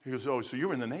 oh, so you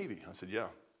were in the Navy? I said, yeah.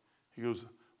 He goes,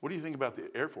 what do you think about the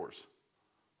Air Force?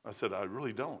 I said, I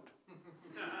really don't.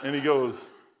 And he goes,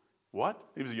 what?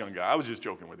 He was a young guy. I was just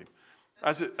joking with him.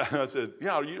 I said,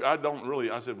 yeah, I don't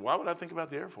really. I said, why would I think about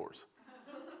the Air Force?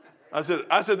 I said,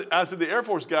 the Air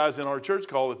Force guys in our church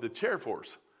call it the Chair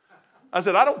Force. I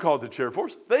said, I don't call it the Chair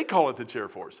Force. They call it the Chair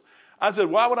Force. I said,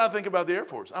 why would I think about the Air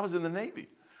Force? I was in the Navy.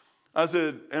 I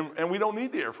said, and we don't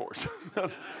need the Air Force.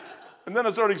 And then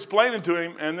I started explaining to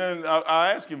him, and then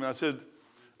I asked him, I said,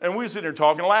 and we were sitting there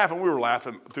talking, laughing. We were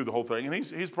laughing through the whole thing, and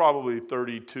he's probably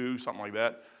 32, something like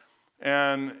that.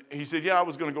 And he said, yeah, I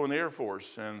was going to go in the Air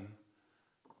Force. And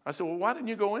I said, well, why didn't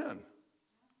you go in?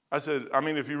 I said,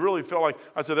 if you really felt like,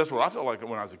 I said, that's what I felt like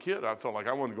when I was a kid. I felt like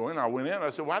I wanted to go in. I went in. I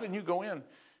said, why didn't you go in?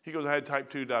 He goes, I had type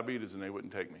 2 diabetes, and they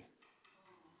wouldn't take me.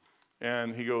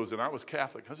 And he goes, and I was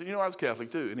Catholic. I said, I was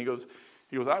Catholic too. And he goes,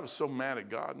 I was so mad at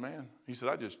God, man. He said,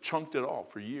 I just chunked it all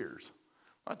for years.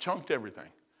 I chunked everything.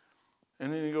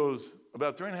 And then he goes,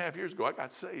 about 3.5 years ago, I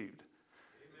got saved. Amen.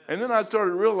 And then I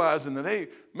started realizing that, hey,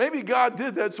 maybe God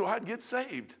did that so I'd get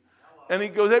saved. And he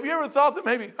goes, have you ever thought that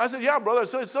maybe? I said, yeah, brother. I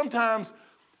said, sometimes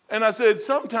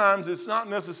it's not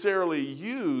necessarily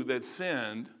you that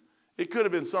sinned. It could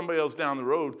have been somebody else down the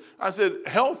road. I said,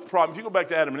 health problems. If you go back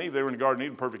to Adam and Eve, they were in the Garden of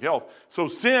Eden, perfect health. So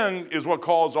sin is what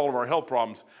caused all of our health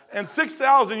problems. And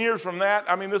 6,000 years from that,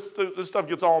 this stuff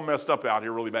gets all messed up out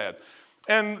here really bad.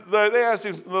 And they asked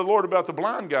the Lord about the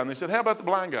blind guy. And they said, how about the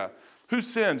blind guy? Who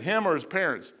sinned, him or his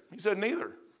parents? He said,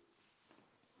 neither.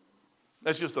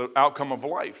 That's just the outcome of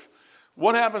life.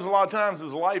 What happens a lot of times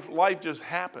is life just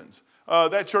happens.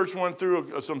 That church went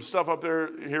through some stuff up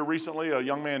here recently. A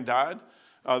young man died.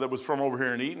 That was from over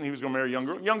here in Eaton. He was going to marry a young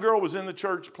girl. Young girl was in the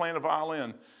church playing a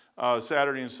violin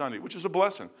Saturday and Sunday, which is a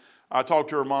blessing. I talked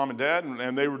to her mom and dad,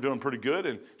 and they were doing pretty good,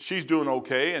 and she's doing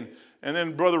okay. And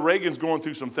then Brother Reagan's going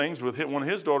through some things with one of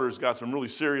his daughters got some really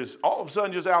serious, all of a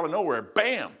sudden just out of nowhere,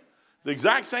 bam, the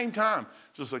exact same time.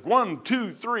 Just like 1,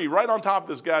 2, 3, right on top of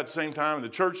this guy at the same time, and the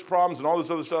church problems and all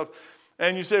this other stuff.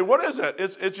 And you say, what is that?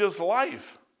 It's just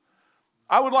life.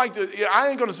 I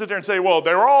ain't going to sit there and say, well,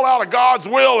 they're all out of God's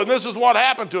will and this is what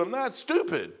happened to them. That's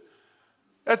stupid.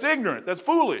 That's ignorant. That's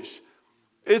foolish.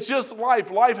 It's just life.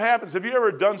 Life happens. Have you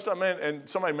ever done something, and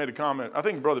somebody made a comment, I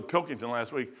think Brother Pilkington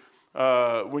last week,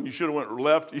 when you should have went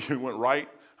left, you went right.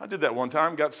 I did that one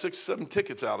time, got 6, 7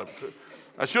 tickets out of it.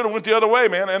 I should have went the other way,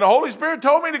 man. And the Holy Spirit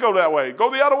told me to go that way.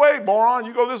 Go the other way, moron.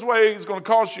 You go this way, it's going to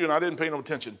cost you. And I didn't pay no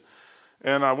attention.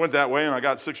 And I went that way, and I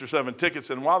got 6 or 7 tickets.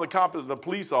 And while the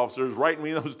police officer is writing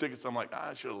me those tickets, I'm like,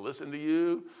 I should have listened to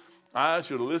you. I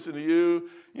should have listened to you.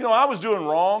 You know, I was doing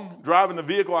wrong, driving the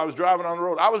vehicle I was driving on the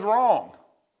road. I was wrong.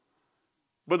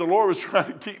 But the Lord was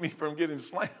trying to keep me from getting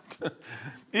slammed.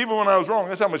 Even when I was wrong,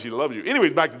 that's how much he loves you.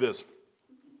 Anyways, back to this.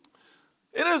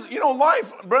 It is, you know,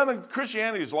 life, brethren,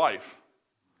 Christianity is life.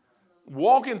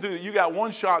 Walking through, you got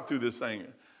one shot through this thing.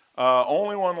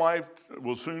 Only one life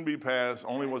will soon be passed.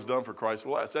 Only what's done for Christ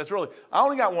will last. That's really, I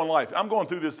only got one life. I'm going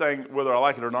through this thing whether I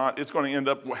like it or not. It's going to end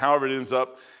up however it ends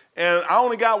up. And I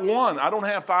only got one. I don't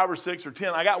have 5 or 6 or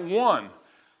 10. I got one.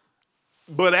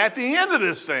 But at the end of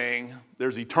this thing,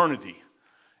 there's eternity.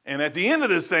 And at the end of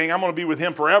this thing, I'm going to be with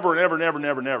him forever and ever and ever and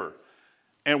ever and ever.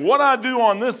 And what I do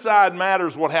on this side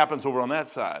matters what happens over on that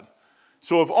side.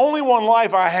 So if only one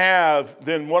life I have,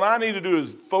 then what I need to do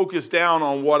is focus down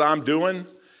on what I'm doing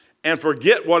and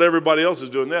forget what everybody else is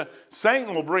doing.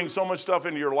 Satan will bring so much stuff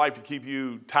into your life to keep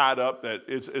you tied up that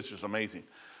it's just amazing.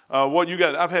 What you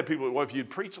got? I've had people, well, if you'd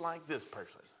preach like this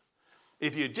person,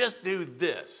 if you just do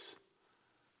this,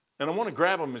 and I want to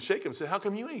grab them and shake them and say, how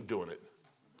come you ain't doing it?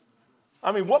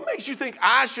 I mean, what makes you think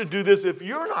I should do this if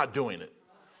you're not doing it?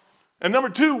 And number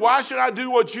 2, why should I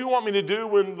do what you want me to do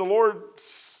when the Lord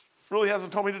really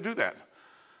hasn't told me to do that?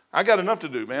 I got enough to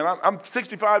do, man. I'm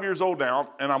 65 years old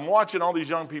now, and I'm watching all these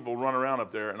young people run around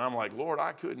up there, and I'm like, Lord,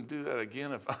 I couldn't do that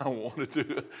again if I wanted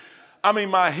to. I mean,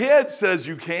 my head says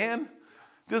you can.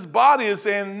 This body is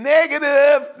saying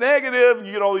negative, negative.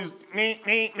 You get all these neat.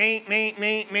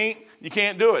 You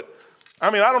can't do it. I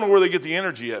mean, I don't know where they get the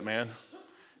energy at, man.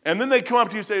 And then they come up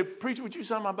to you and say, preacher, would you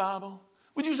sign my Bible?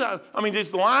 Would you sign? I mean,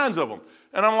 just lines of them.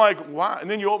 And I'm like, why? And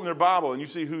then you open their Bible and you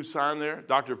see who's signed there.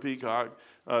 Dr. Peacock,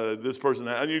 this person,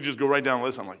 that. And you just go right down the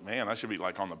list. I'm like, man, I should be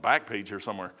like on the back page here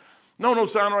somewhere. No,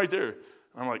 sign right there.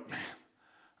 I'm like, man.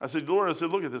 I said, Lord,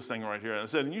 look at this thing right here. And I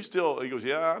said, and you still, he goes,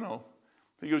 yeah, I know.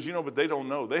 He goes, you know, but they don't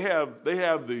know. They have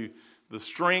the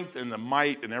strength and the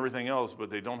might and everything else,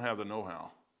 but they don't have the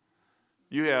know-how.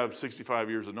 You have 65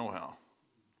 years of know-how,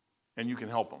 and you can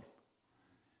help them.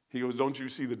 He goes, don't you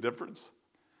see the difference?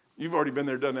 You've already been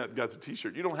there, done that, got the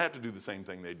T-shirt. You don't have to do the same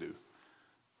thing they do,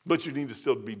 but you need to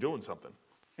still be doing something.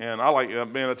 And I like,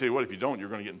 man, I tell you what, if you don't, you're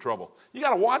going to get in trouble. You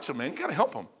got to watch them, man. You got to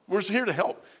help them. We're just here to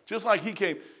help. Just like he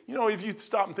came. You know, if you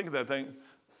stop and think of that thing,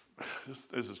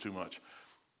 this is too much.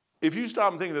 If you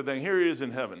stop and think of that thing, here he is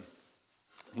in heaven,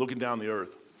 looking down the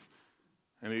earth.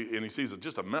 And he sees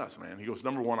just a mess, man. He goes,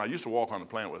 number 1, I used to walk on the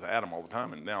planet with Adam all the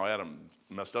time, and now Adam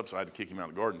messed up, so I had to kick him out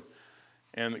of the garden.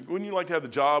 And wouldn't you like to have the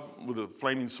job with a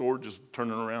flaming sword just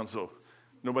turning around so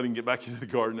nobody can get back into the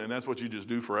garden, and that's what you just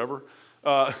do forever?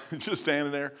 Just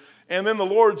standing there. And then the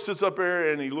Lord sits up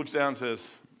there, and he looks down and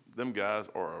says, them guys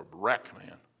are a wreck,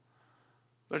 man.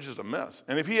 They're just a mess.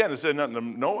 And if he hadn't said nothing to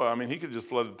Noah, I mean, he could have just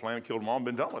flooded the planet, killed them all, and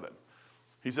been done with it.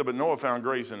 He said, but Noah found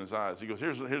grace in his eyes. He goes,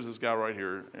 here's this guy right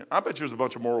here. And I bet you there's a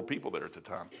bunch of moral people there at the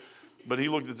time. But he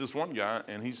looked at this one guy,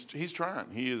 and he's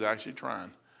trying. He is actually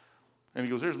trying. And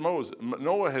he goes, here's Moses.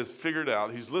 Noah has figured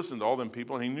out, he's listened to all them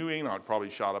people, and he knew Enoch probably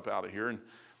shot up out of here.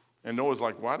 And Noah's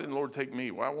like, why didn't the Lord take me?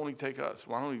 Why won't he take us?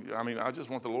 Why don't he? I mean, I just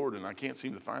want the Lord, and I can't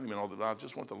seem to find him and all that. I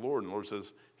just want the Lord. And the Lord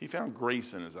says, he found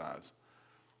grace in his eyes.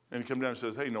 And he comes down and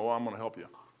says, hey, Noah, I'm going to help you.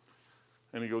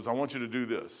 And he goes, I want you to do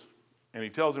this. And he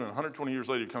tells him, and 120 years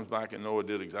later, he comes back, and Noah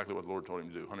did exactly what the Lord told him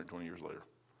to do 120 years later.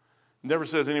 Never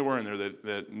says anywhere in there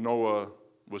that Noah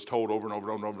was told over and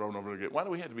over and over and over and over again. Why do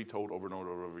we have to be told over and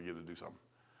over and over again to do something?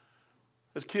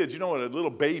 As kids, you know what? A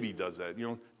little baby does that. You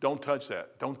know, don't touch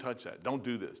that. Don't touch that. Don't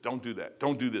do this. Don't do that.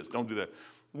 Don't do this. Don't do that.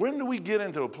 When do we get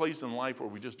into a place in life where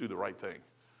we just do the right thing?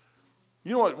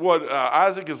 You know what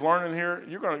Isaac is learning here?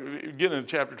 You're going to get into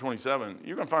chapter 27.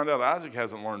 You're going to find out Isaac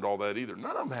hasn't learned all that either.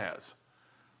 None of them has.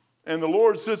 And the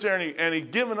Lord sits there and he's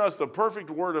given us the perfect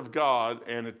word of God,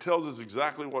 and it tells us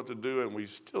exactly what to do, and we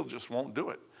still just won't do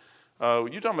it.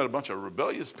 You're talking about a bunch of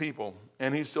rebellious people,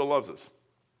 and he still loves us.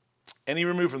 And he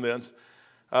removed from thence.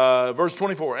 Verse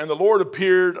 24, and the Lord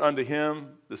appeared unto him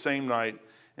the same night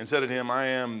and said to him, I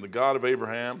am the God of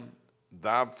Abraham,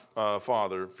 thy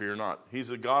father, fear not. He's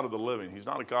the God of the living. He's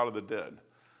not a God of the dead.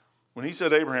 When he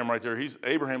said Abraham right there,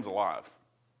 Abraham's alive.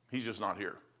 He's just not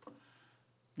here.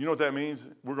 You know what that means?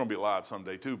 We're going to be alive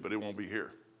someday too, but it won't be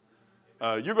here.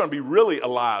 You're going to be really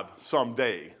alive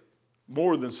someday,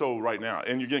 more than so right now,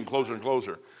 and you're getting closer and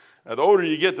closer. The older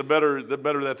you get, the better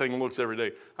that thing looks every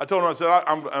day. I told him, I said,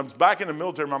 I'm back in the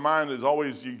military. My mind is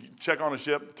always, you check on a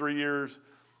ship, 3 years.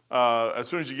 As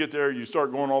soon as you get there, you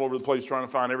start going all over the place trying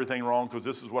to find everything wrong because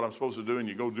this is what I'm supposed to do, and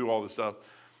you go do all this stuff.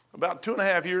 About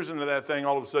 2.5 years into that thing,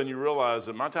 all of a sudden you realize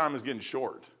that my time is getting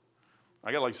short.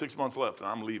 I got like 6 months left, and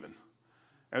I'm leaving.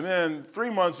 And then 3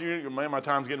 months, man, my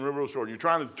time's getting real short. You're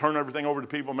trying to turn everything over to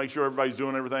people, make sure everybody's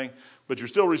doing everything. but you're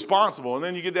still responsible. And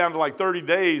then you get down to like 30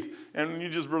 days, and you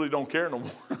just really don't care no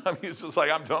more. I mean, it's just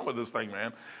like, I'm done with this thing,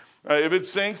 man. If it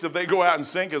sinks, if they go out and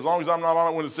sink, as long as I'm not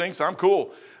on it when it sinks, I'm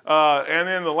cool. And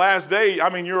then the last day, I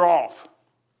mean, you're off.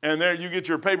 And there you get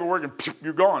your paperwork and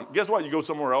you're gone. Guess what? You go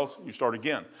somewhere else, you start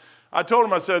again. I told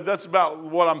him, I said, that's about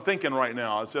what I'm thinking right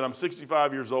now. I said, I'm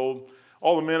 65 years old.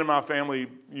 All the men in my family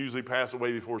usually pass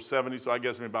away before 70, so I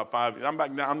guess I'm about 5. I'm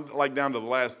like down to the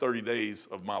last 30 days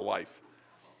of my life.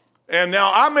 And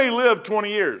now I may live 20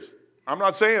 years. I'm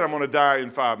not saying I'm going to die in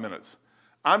 5 minutes.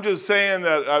 I'm just saying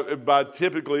that by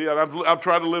typically, and I've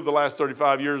tried to live the last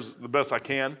 35 years the best I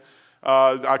can.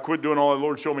 I quit doing all that. The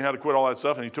Lord showed me how to quit all that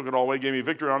stuff, and he took it all away, gave me a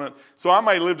victory on it. So I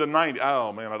might live to 90.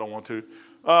 Oh, man, I don't want to.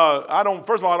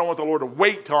 First of all, I don't want the Lord to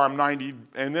wait till I'm 90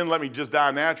 and then let me just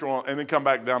die natural and then come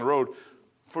back down the road.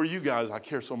 For you guys, I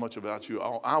care so much about you.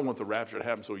 I want the rapture to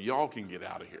happen so y'all can get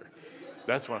out of here.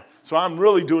 That's why. So I'm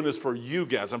really doing this for you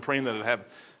guys. I'm praying that it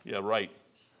happens. Yeah, right.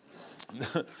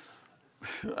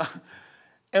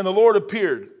 And the Lord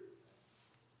appeared.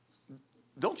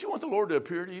 Don't you want the Lord to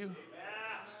appear to you?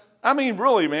 I mean,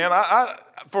 really, man.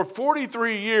 For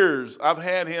 43 years, I've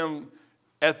had him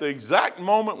at the exact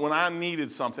moment when I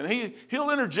needed something. He'll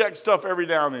interject stuff every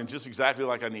now and then, just exactly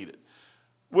like I need it.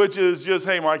 Which is just,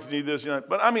 hey, Mike, you need this. You know?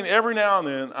 But, I mean, every now and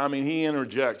then, I mean, he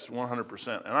interjects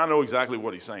 100%. And I know exactly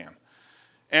what he's saying.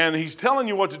 And he's telling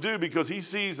you what to do because he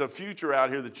sees a future out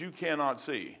here that you cannot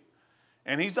see.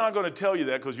 And he's not going to tell you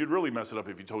that because you'd really mess it up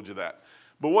if he told you that.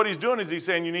 But what he's doing is he's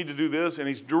saying you need to do this, and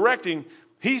he's directing.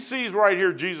 He sees right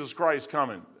here Jesus Christ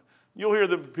coming. You'll hear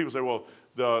the people say, well,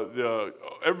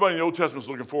 everybody in the Old Testament is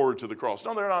looking forward to the cross.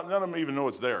 No, they're not. None of them even know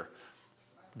it's there.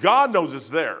 God knows it's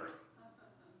there.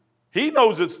 He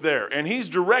knows it's there, and he's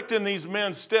directing these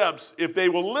men's steps if they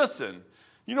will listen.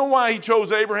 You know why he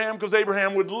chose Abraham? Because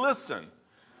Abraham would listen.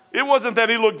 It wasn't that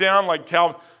he looked down like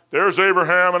Calvin, there's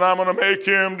Abraham, and I'm going to make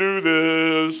him do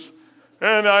this.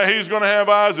 And he's going to have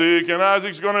Isaac, and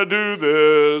Isaac's going to do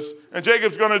this, and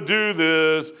Jacob's going to do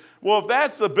this. Well, if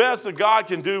that's the best that God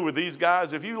can do with these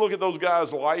guys, if you look at those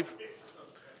guys' life,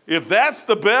 if that's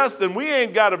the best, then we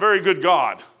ain't got a very good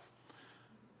God.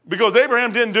 Because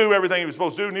Abraham didn't do everything he was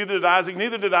supposed to do, neither did Isaac,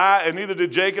 neither did I, and neither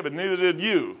did Jacob, and neither did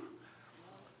you.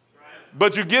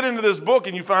 But you get into this book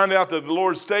and you find out that the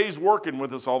Lord stays working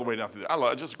with us all the way down through there. I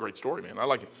love it. It's just a great story, man. I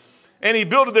like it. And he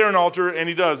built it there an altar, and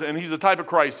he does. And he's a type of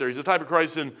Christ there. He's a type of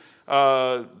Christ in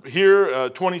here,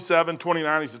 27,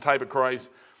 29, he's a type of Christ.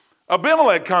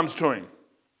 Abimelech comes to him.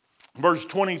 Verse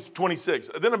 26.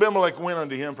 Then Abimelech went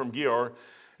unto him from Gerar,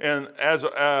 and as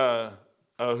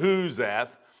Ahuzath,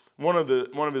 one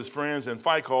of his friends, and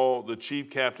Phicol, the chief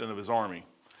captain of his army.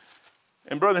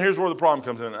 And brother, here's where the problem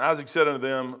comes in. Isaac said unto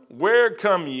them, where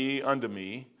come ye unto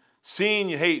me, seeing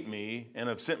ye hate me, and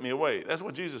have sent me away? That's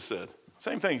what Jesus said.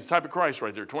 Same thing. It's type of Christ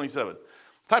right there, 27.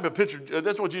 Type of picture.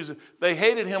 That's what Jesus, they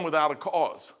hated him without a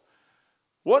cause.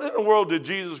 What in the world did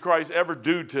Jesus Christ ever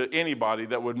do to anybody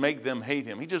that would make them hate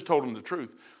him? He just told them the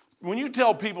truth. When you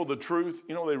tell people the truth,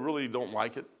 you know, they really don't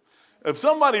like it. If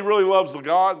somebody really loves the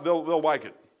God, they'll like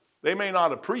it. They may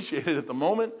not appreciate it at the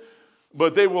moment,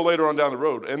 but they will later on down the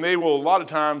road. And they will, a lot of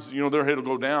times, you know, their head will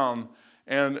go down.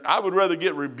 And I would rather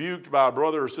get rebuked by a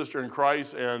brother or sister in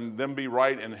Christ and them be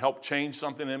right and help change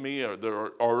something in me or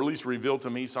at least reveal to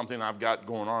me something I've got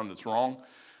going on that's wrong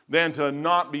than to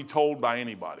not be told by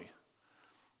anybody.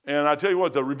 And I tell you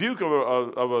what, the rebuke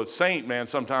of a saint, man,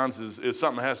 sometimes is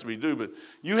something that has to be due. But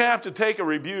you have to take a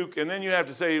rebuke and then you have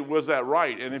to say, was that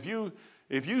right? And if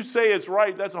you say it's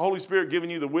right, that's the Holy Spirit giving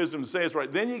you the wisdom to say it's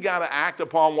right. Then you got to act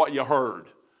upon what you heard.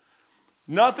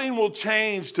 Nothing will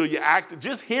change till you act.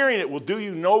 Just hearing it will do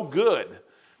you no good.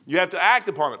 You have to act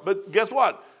upon it. But guess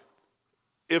what?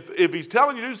 If he's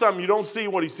telling you to do something, you don't see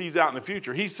what he sees out in the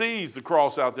future. He sees the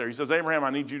cross out there. He says, Abraham, I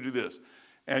need you to do this.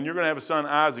 And you're going to have a son,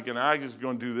 Isaac, and Isaac is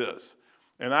going to do this.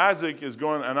 And Isaac is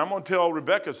going, and I'm going to tell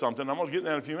Rebekah something. I'm going to get in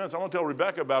that in a few minutes. I'm going to tell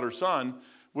Rebekah about her son,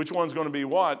 which one's going to be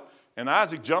what. And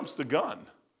Isaac jumps the gun.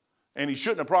 And he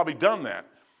shouldn't have probably done that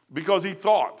because he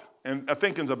thought. And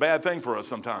thinking's a bad thing for us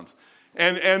sometimes.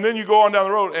 And then you go on down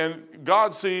the road, and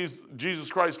God sees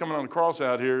Jesus Christ coming on the cross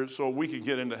out here so we can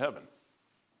get into heaven.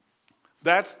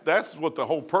 That's what the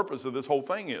whole purpose of this whole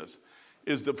thing is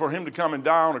that for him to come and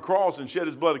die on a cross and shed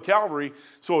his blood at Calvary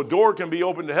so a door can be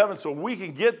opened to heaven so we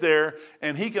can get there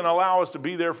and he can allow us to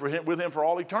be there with him for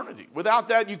all eternity. Without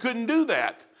that, you couldn't do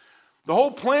that. The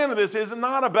whole plan of this is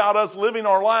not about us living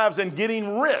our lives and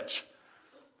getting rich.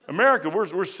 America,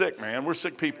 we're sick, man. We're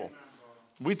sick people.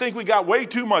 We think we got way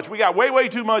too much. We got way, way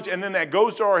too much, and then that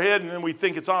goes to our head, and then we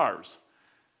think it's ours.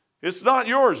 It's not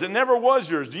yours. It never was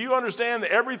yours. Do you understand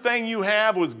that everything you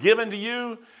have was given to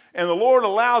you? and the Lord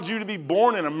allowed you to be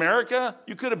born in America,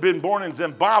 you could have been born in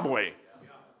Zimbabwe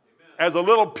as a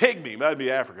little pygmy. That'd be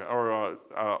Africa or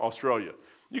Australia.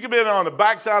 You could have been on the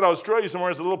backside of Australia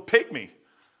somewhere as a little pygmy.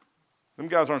 Them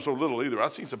guys aren't so little either.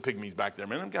 I've seen some pygmies back there,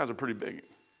 man. Them guys are pretty big.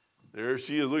 There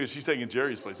she is. Look, she's taking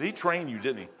Jerry's place. He trained you,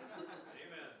 didn't he?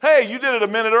 Amen. Hey, you did it a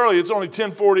minute early. It's only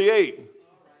 10:48.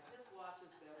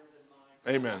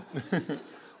 Amen.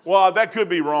 Well, that could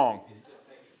be wrong.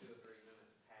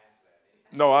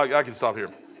 No, I can stop here.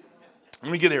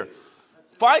 Let me get here.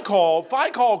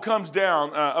 Phicol comes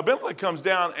down. Abimelech comes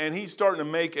down, and he's starting to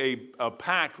make a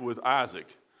pact with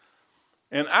Isaac.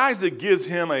 And Isaac gives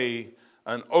him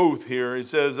an oath here. He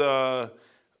says,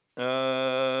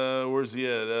 where's he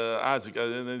at? Isaac.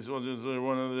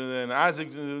 And Isaac,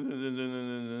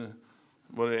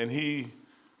 and he,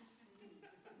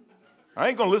 I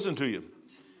ain't going to listen to you.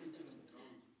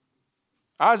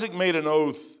 Isaac made an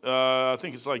oath, I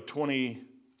think it's like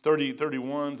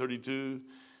 31, 32.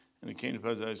 And it came to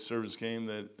pass that service came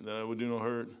that I would do no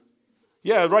hurt.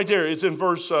 Yeah, right there. It's in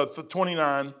verse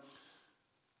 29.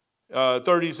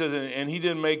 30 says, and he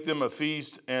did make them a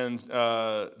feast, and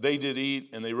they did eat,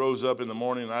 and they rose up in the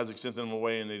morning, and Isaac sent them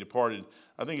away, and they departed.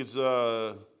 I think it's,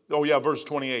 verse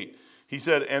 28. He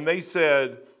said, and they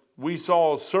said, we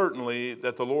saw certainly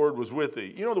that the Lord was with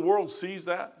thee. You know, the world sees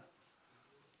that.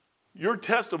 Your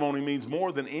testimony means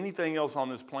more than anything else on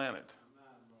this planet.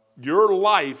 Your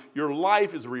life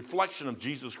is a reflection of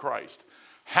Jesus Christ.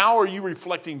 How are you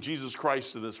reflecting Jesus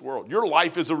Christ to this world? Your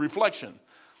life is a reflection.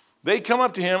 They come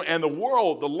up to him, and the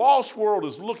lost world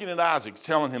is looking at Isaac,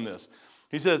 telling him this.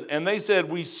 He says, and they said,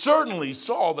 we certainly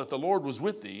saw that the Lord was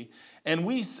with thee, and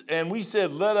we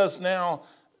said, let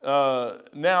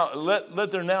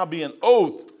there now be an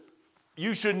oath.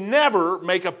 You should never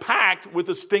make a pact with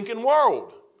the stinking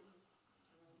world.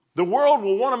 The world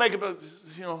will want to make it,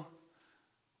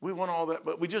 we want all that,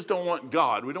 but we just don't want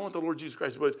God. We don't want the Lord Jesus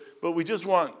Christ, but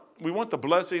we want the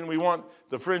blessing. We want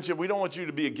the friendship. We don't want you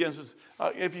to be against us.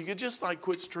 If you could just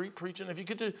quit street preaching, if you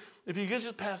could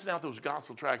just passing out those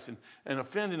gospel tracts and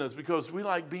offending us, because we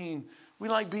like being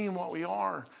what we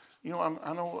are. I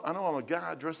know I'm a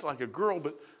guy dressed like a girl,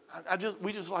 but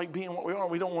we just like being what we are.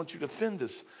 We don't want you to offend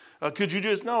us. Could you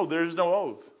just know there's no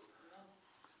oath?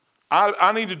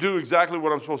 I need to do exactly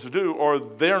what I'm supposed to do, or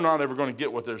they're not ever going to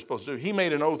get what they're supposed to do. He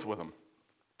made an oath with them.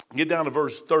 Get down to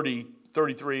verse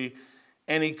 33.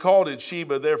 And he called it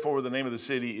Sheba, therefore the name of the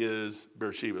city is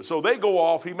Beersheba. So they go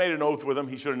off. He made an oath with them.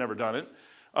 He should have never done it.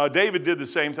 David did the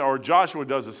same thing, or Joshua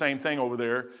does the same thing over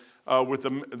there with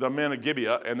the men of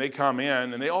Gibeah. And they come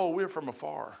in, and we're from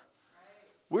afar.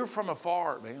 We're from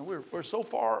afar, man. We're so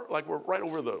far, like we're right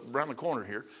around the corner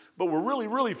here. But we're really,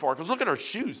 really far, because look at our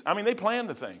shoes. I mean, they planned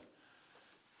the thing.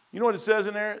 You know what it says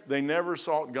in there? They never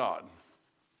sought God.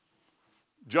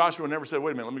 Joshua never said,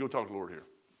 wait a minute, let me go talk to the Lord here.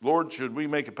 Lord, should we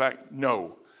make a pact?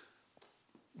 No.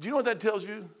 Do you know what that tells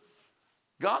you?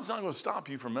 God's not going to stop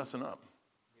you from messing up.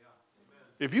 Yeah.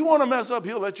 If you want to mess up,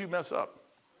 he'll let you mess up.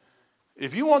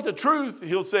 If you want the truth,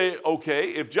 he'll say,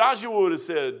 okay. If Joshua would have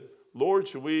said, Lord,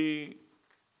 should we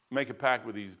make a pact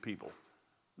with these people?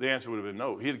 The answer would have been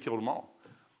no. He'd have killed them all.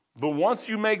 But once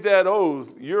you make that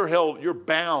oath, you're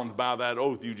bound by that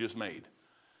oath you just made.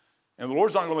 And the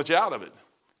Lord's not going to let you out of it.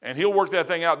 And he'll work that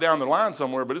thing out down the line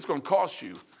somewhere, but it's going to cost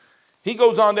you. He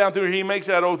goes on down through here. He makes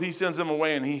that oath. He sends them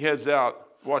away, and he heads out.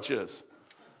 Watch this.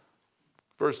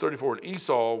 Verse 34, and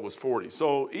Esau was 40.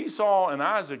 So Esau and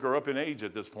Isaac are up in age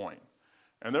at this point.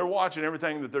 And they're watching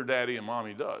everything that their daddy and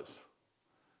mommy does.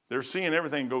 They're seeing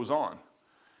everything goes on.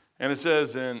 And it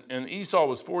says, and Esau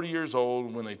was 40 years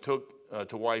old when they took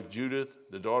to wife Judith,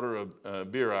 the daughter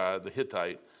of Beri, the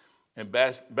Hittite, and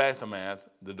Bathemath,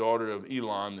 the daughter of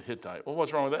Elon, the Hittite. Well,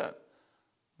 what's wrong with that?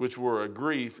 Which were a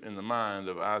grief in the mind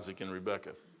of Isaac and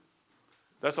Rebekah.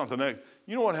 That's something that,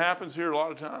 you know what happens here a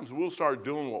lot of times? We'll start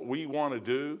doing what we want to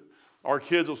do. Our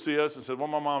kids will see us and say, well,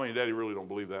 my mommy and daddy really don't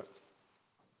believe that.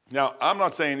 Now, I'm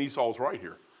not saying Esau's right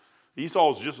here.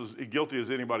 Esau's just as guilty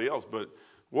as anybody else, but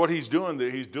what he's doing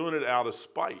it out of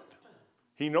spite.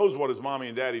 He knows what his mommy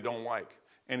and daddy don't like,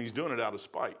 and he's doing it out of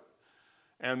spite.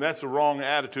 And that's the wrong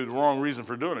attitude, the wrong reason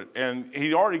for doing it. And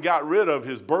he already got rid of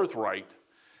his birthright.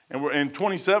 And we're in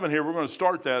 27 here, we're going to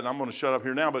start that, and I'm going to shut up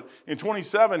here now. But in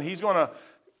 27,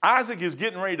 Isaac is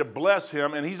getting ready to bless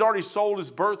him, and he's already sold his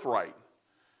birthright.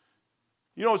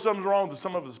 You know something's wrong with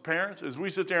some of his parents? Is we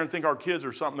sit there and think our kids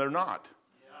are something they're not.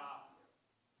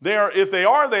 Yeah. If they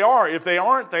are, they are. If they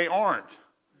aren't, they aren't.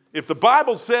 If the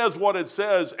Bible says what it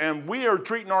says and we are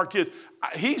treating our kids,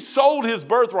 he sold his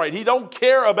birthright. He don't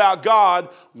care about God.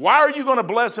 Why are you going to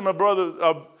bless him?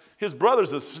 His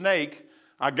brother's a snake.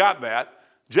 I got that.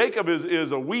 Jacob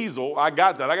is a weasel. I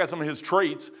got that. I got some of his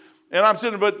traits. And I'm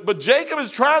saying, but Jacob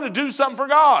is trying to do something for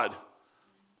God.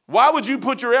 Why would you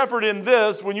put your effort in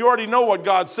this when you already know what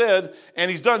God said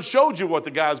and he's done showed you what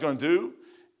the guy's going to do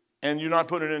and you're not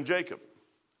putting it in Jacob?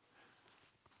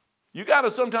 You got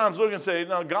to sometimes look and say,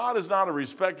 no, God is not a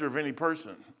respecter of any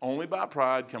person. Only by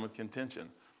pride cometh contention.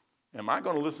 Am I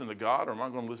going to listen to God or am I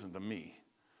going to listen to me?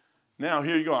 Now,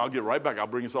 here you go. I'll get right back. I'll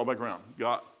bring us all back around.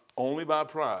 God, only by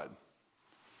pride.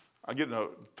 I get in a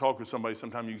talk with somebody,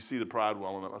 sometimes you can see the pride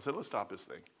welling up. I said, let's stop this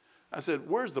thing. I said,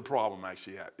 where's the problem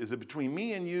actually at? Is it between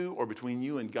me and you or between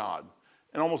you and God?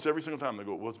 And almost every single time they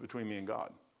go, well, it's between me and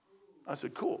God. I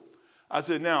said, cool. I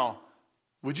said, now,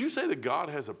 would you say that God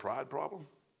has a pride problem?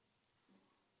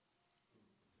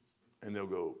 And they'll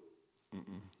go,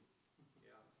 mm-mm.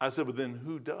 I said, but then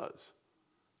who does?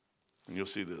 And you'll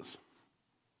see this.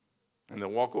 And they'll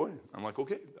walk away. I'm like,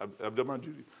 okay, I've done my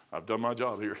duty. I've done my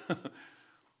job here.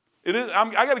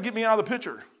 I got to get me out of the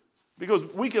picture. Because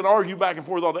we can argue back and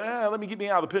forth all day. Let me get me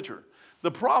out of the picture. The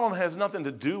problem has nothing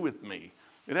to do with me.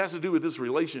 It has to do with this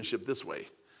relationship this way.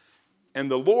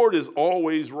 And the Lord is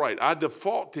always right. I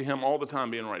default to him all the time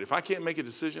being right. If I can't make a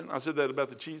decision, I said that about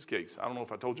the cheesecakes. I don't know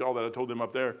if I told you all that. I told them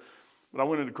up there. But I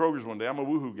went into Kroger's one day. I'm a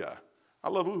woohoo guy. I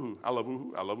love woohoo. I love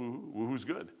woohoo. I love woohoo. Woohoo's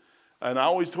good. And I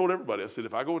always told everybody, I said,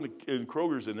 if I go in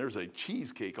Kroger's and there's a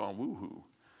cheesecake on woohoo,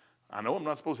 I know I'm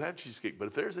not supposed to have cheesecake, but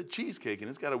if there's a cheesecake and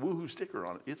it's got a woohoo sticker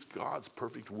on it, it's God's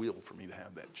perfect will for me to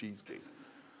have that cheesecake.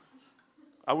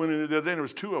 I went in the other day and there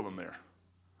was 2 of them there.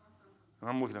 And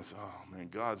I'm looking and I said, oh man,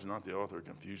 God's not the author of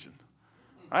confusion.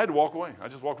 I had to walk away. I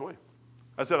just walked away.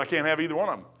 I said, I can't have either one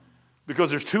of them because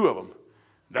there's 2 of them.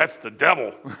 That's the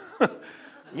devil.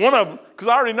 One of them, because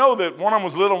I already know that one of them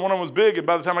was little, one of them was big, and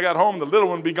by the time I got home, the little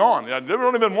one would be gone. There would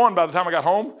only been one by the time I got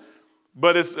home.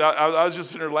 But I was just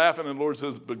sitting there laughing, and the Lord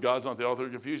says, but God's not the author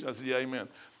of confusion. I said, yeah, amen.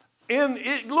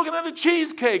 Looking at a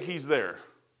cheesecake, he's there.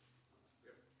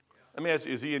 Let me ask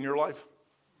you, is he in your life?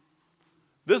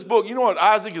 This book, you know what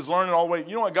Isaac is learning all the way?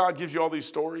 You know what God gives you all these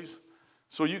stories?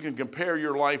 So you can compare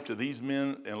your life to these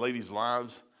men and ladies'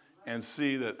 lives and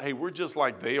see that, hey, we're just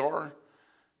like they are,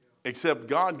 except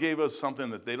God gave us something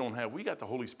that they don't have. We got the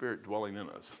Holy Spirit dwelling in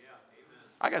us.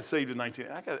 I got saved in 19.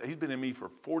 He's been in me for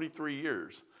 43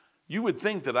 years. You would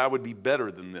think that I would be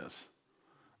better than this,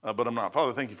 but I'm not.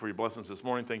 Father, thank you for your blessings this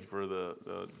morning. Thank you for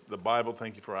the Bible.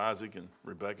 Thank you for Isaac and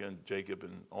Rebekah and Jacob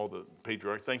and all the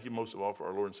patriarchs. Thank you most of all for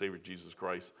our Lord and Savior, Jesus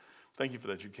Christ. Thank you for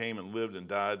that you came and lived and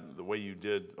died the way you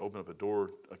did, open up a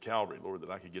door, a Calvary, Lord, that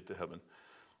I could get to heaven.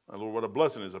 Lord, what a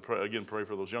blessing is. I pray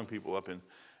for those young people up in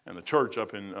and the church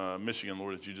up in Michigan,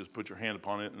 Lord, that you just put your hand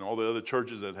upon it, and all the other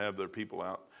churches that have their people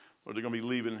out. Lord, they're going to be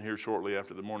leaving here shortly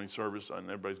after the morning service, and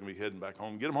everybody's going to be heading back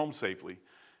home. Get them home safely.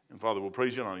 And, Father, we'll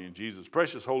praise you and honor you in Jesus'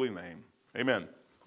 precious holy name. Amen.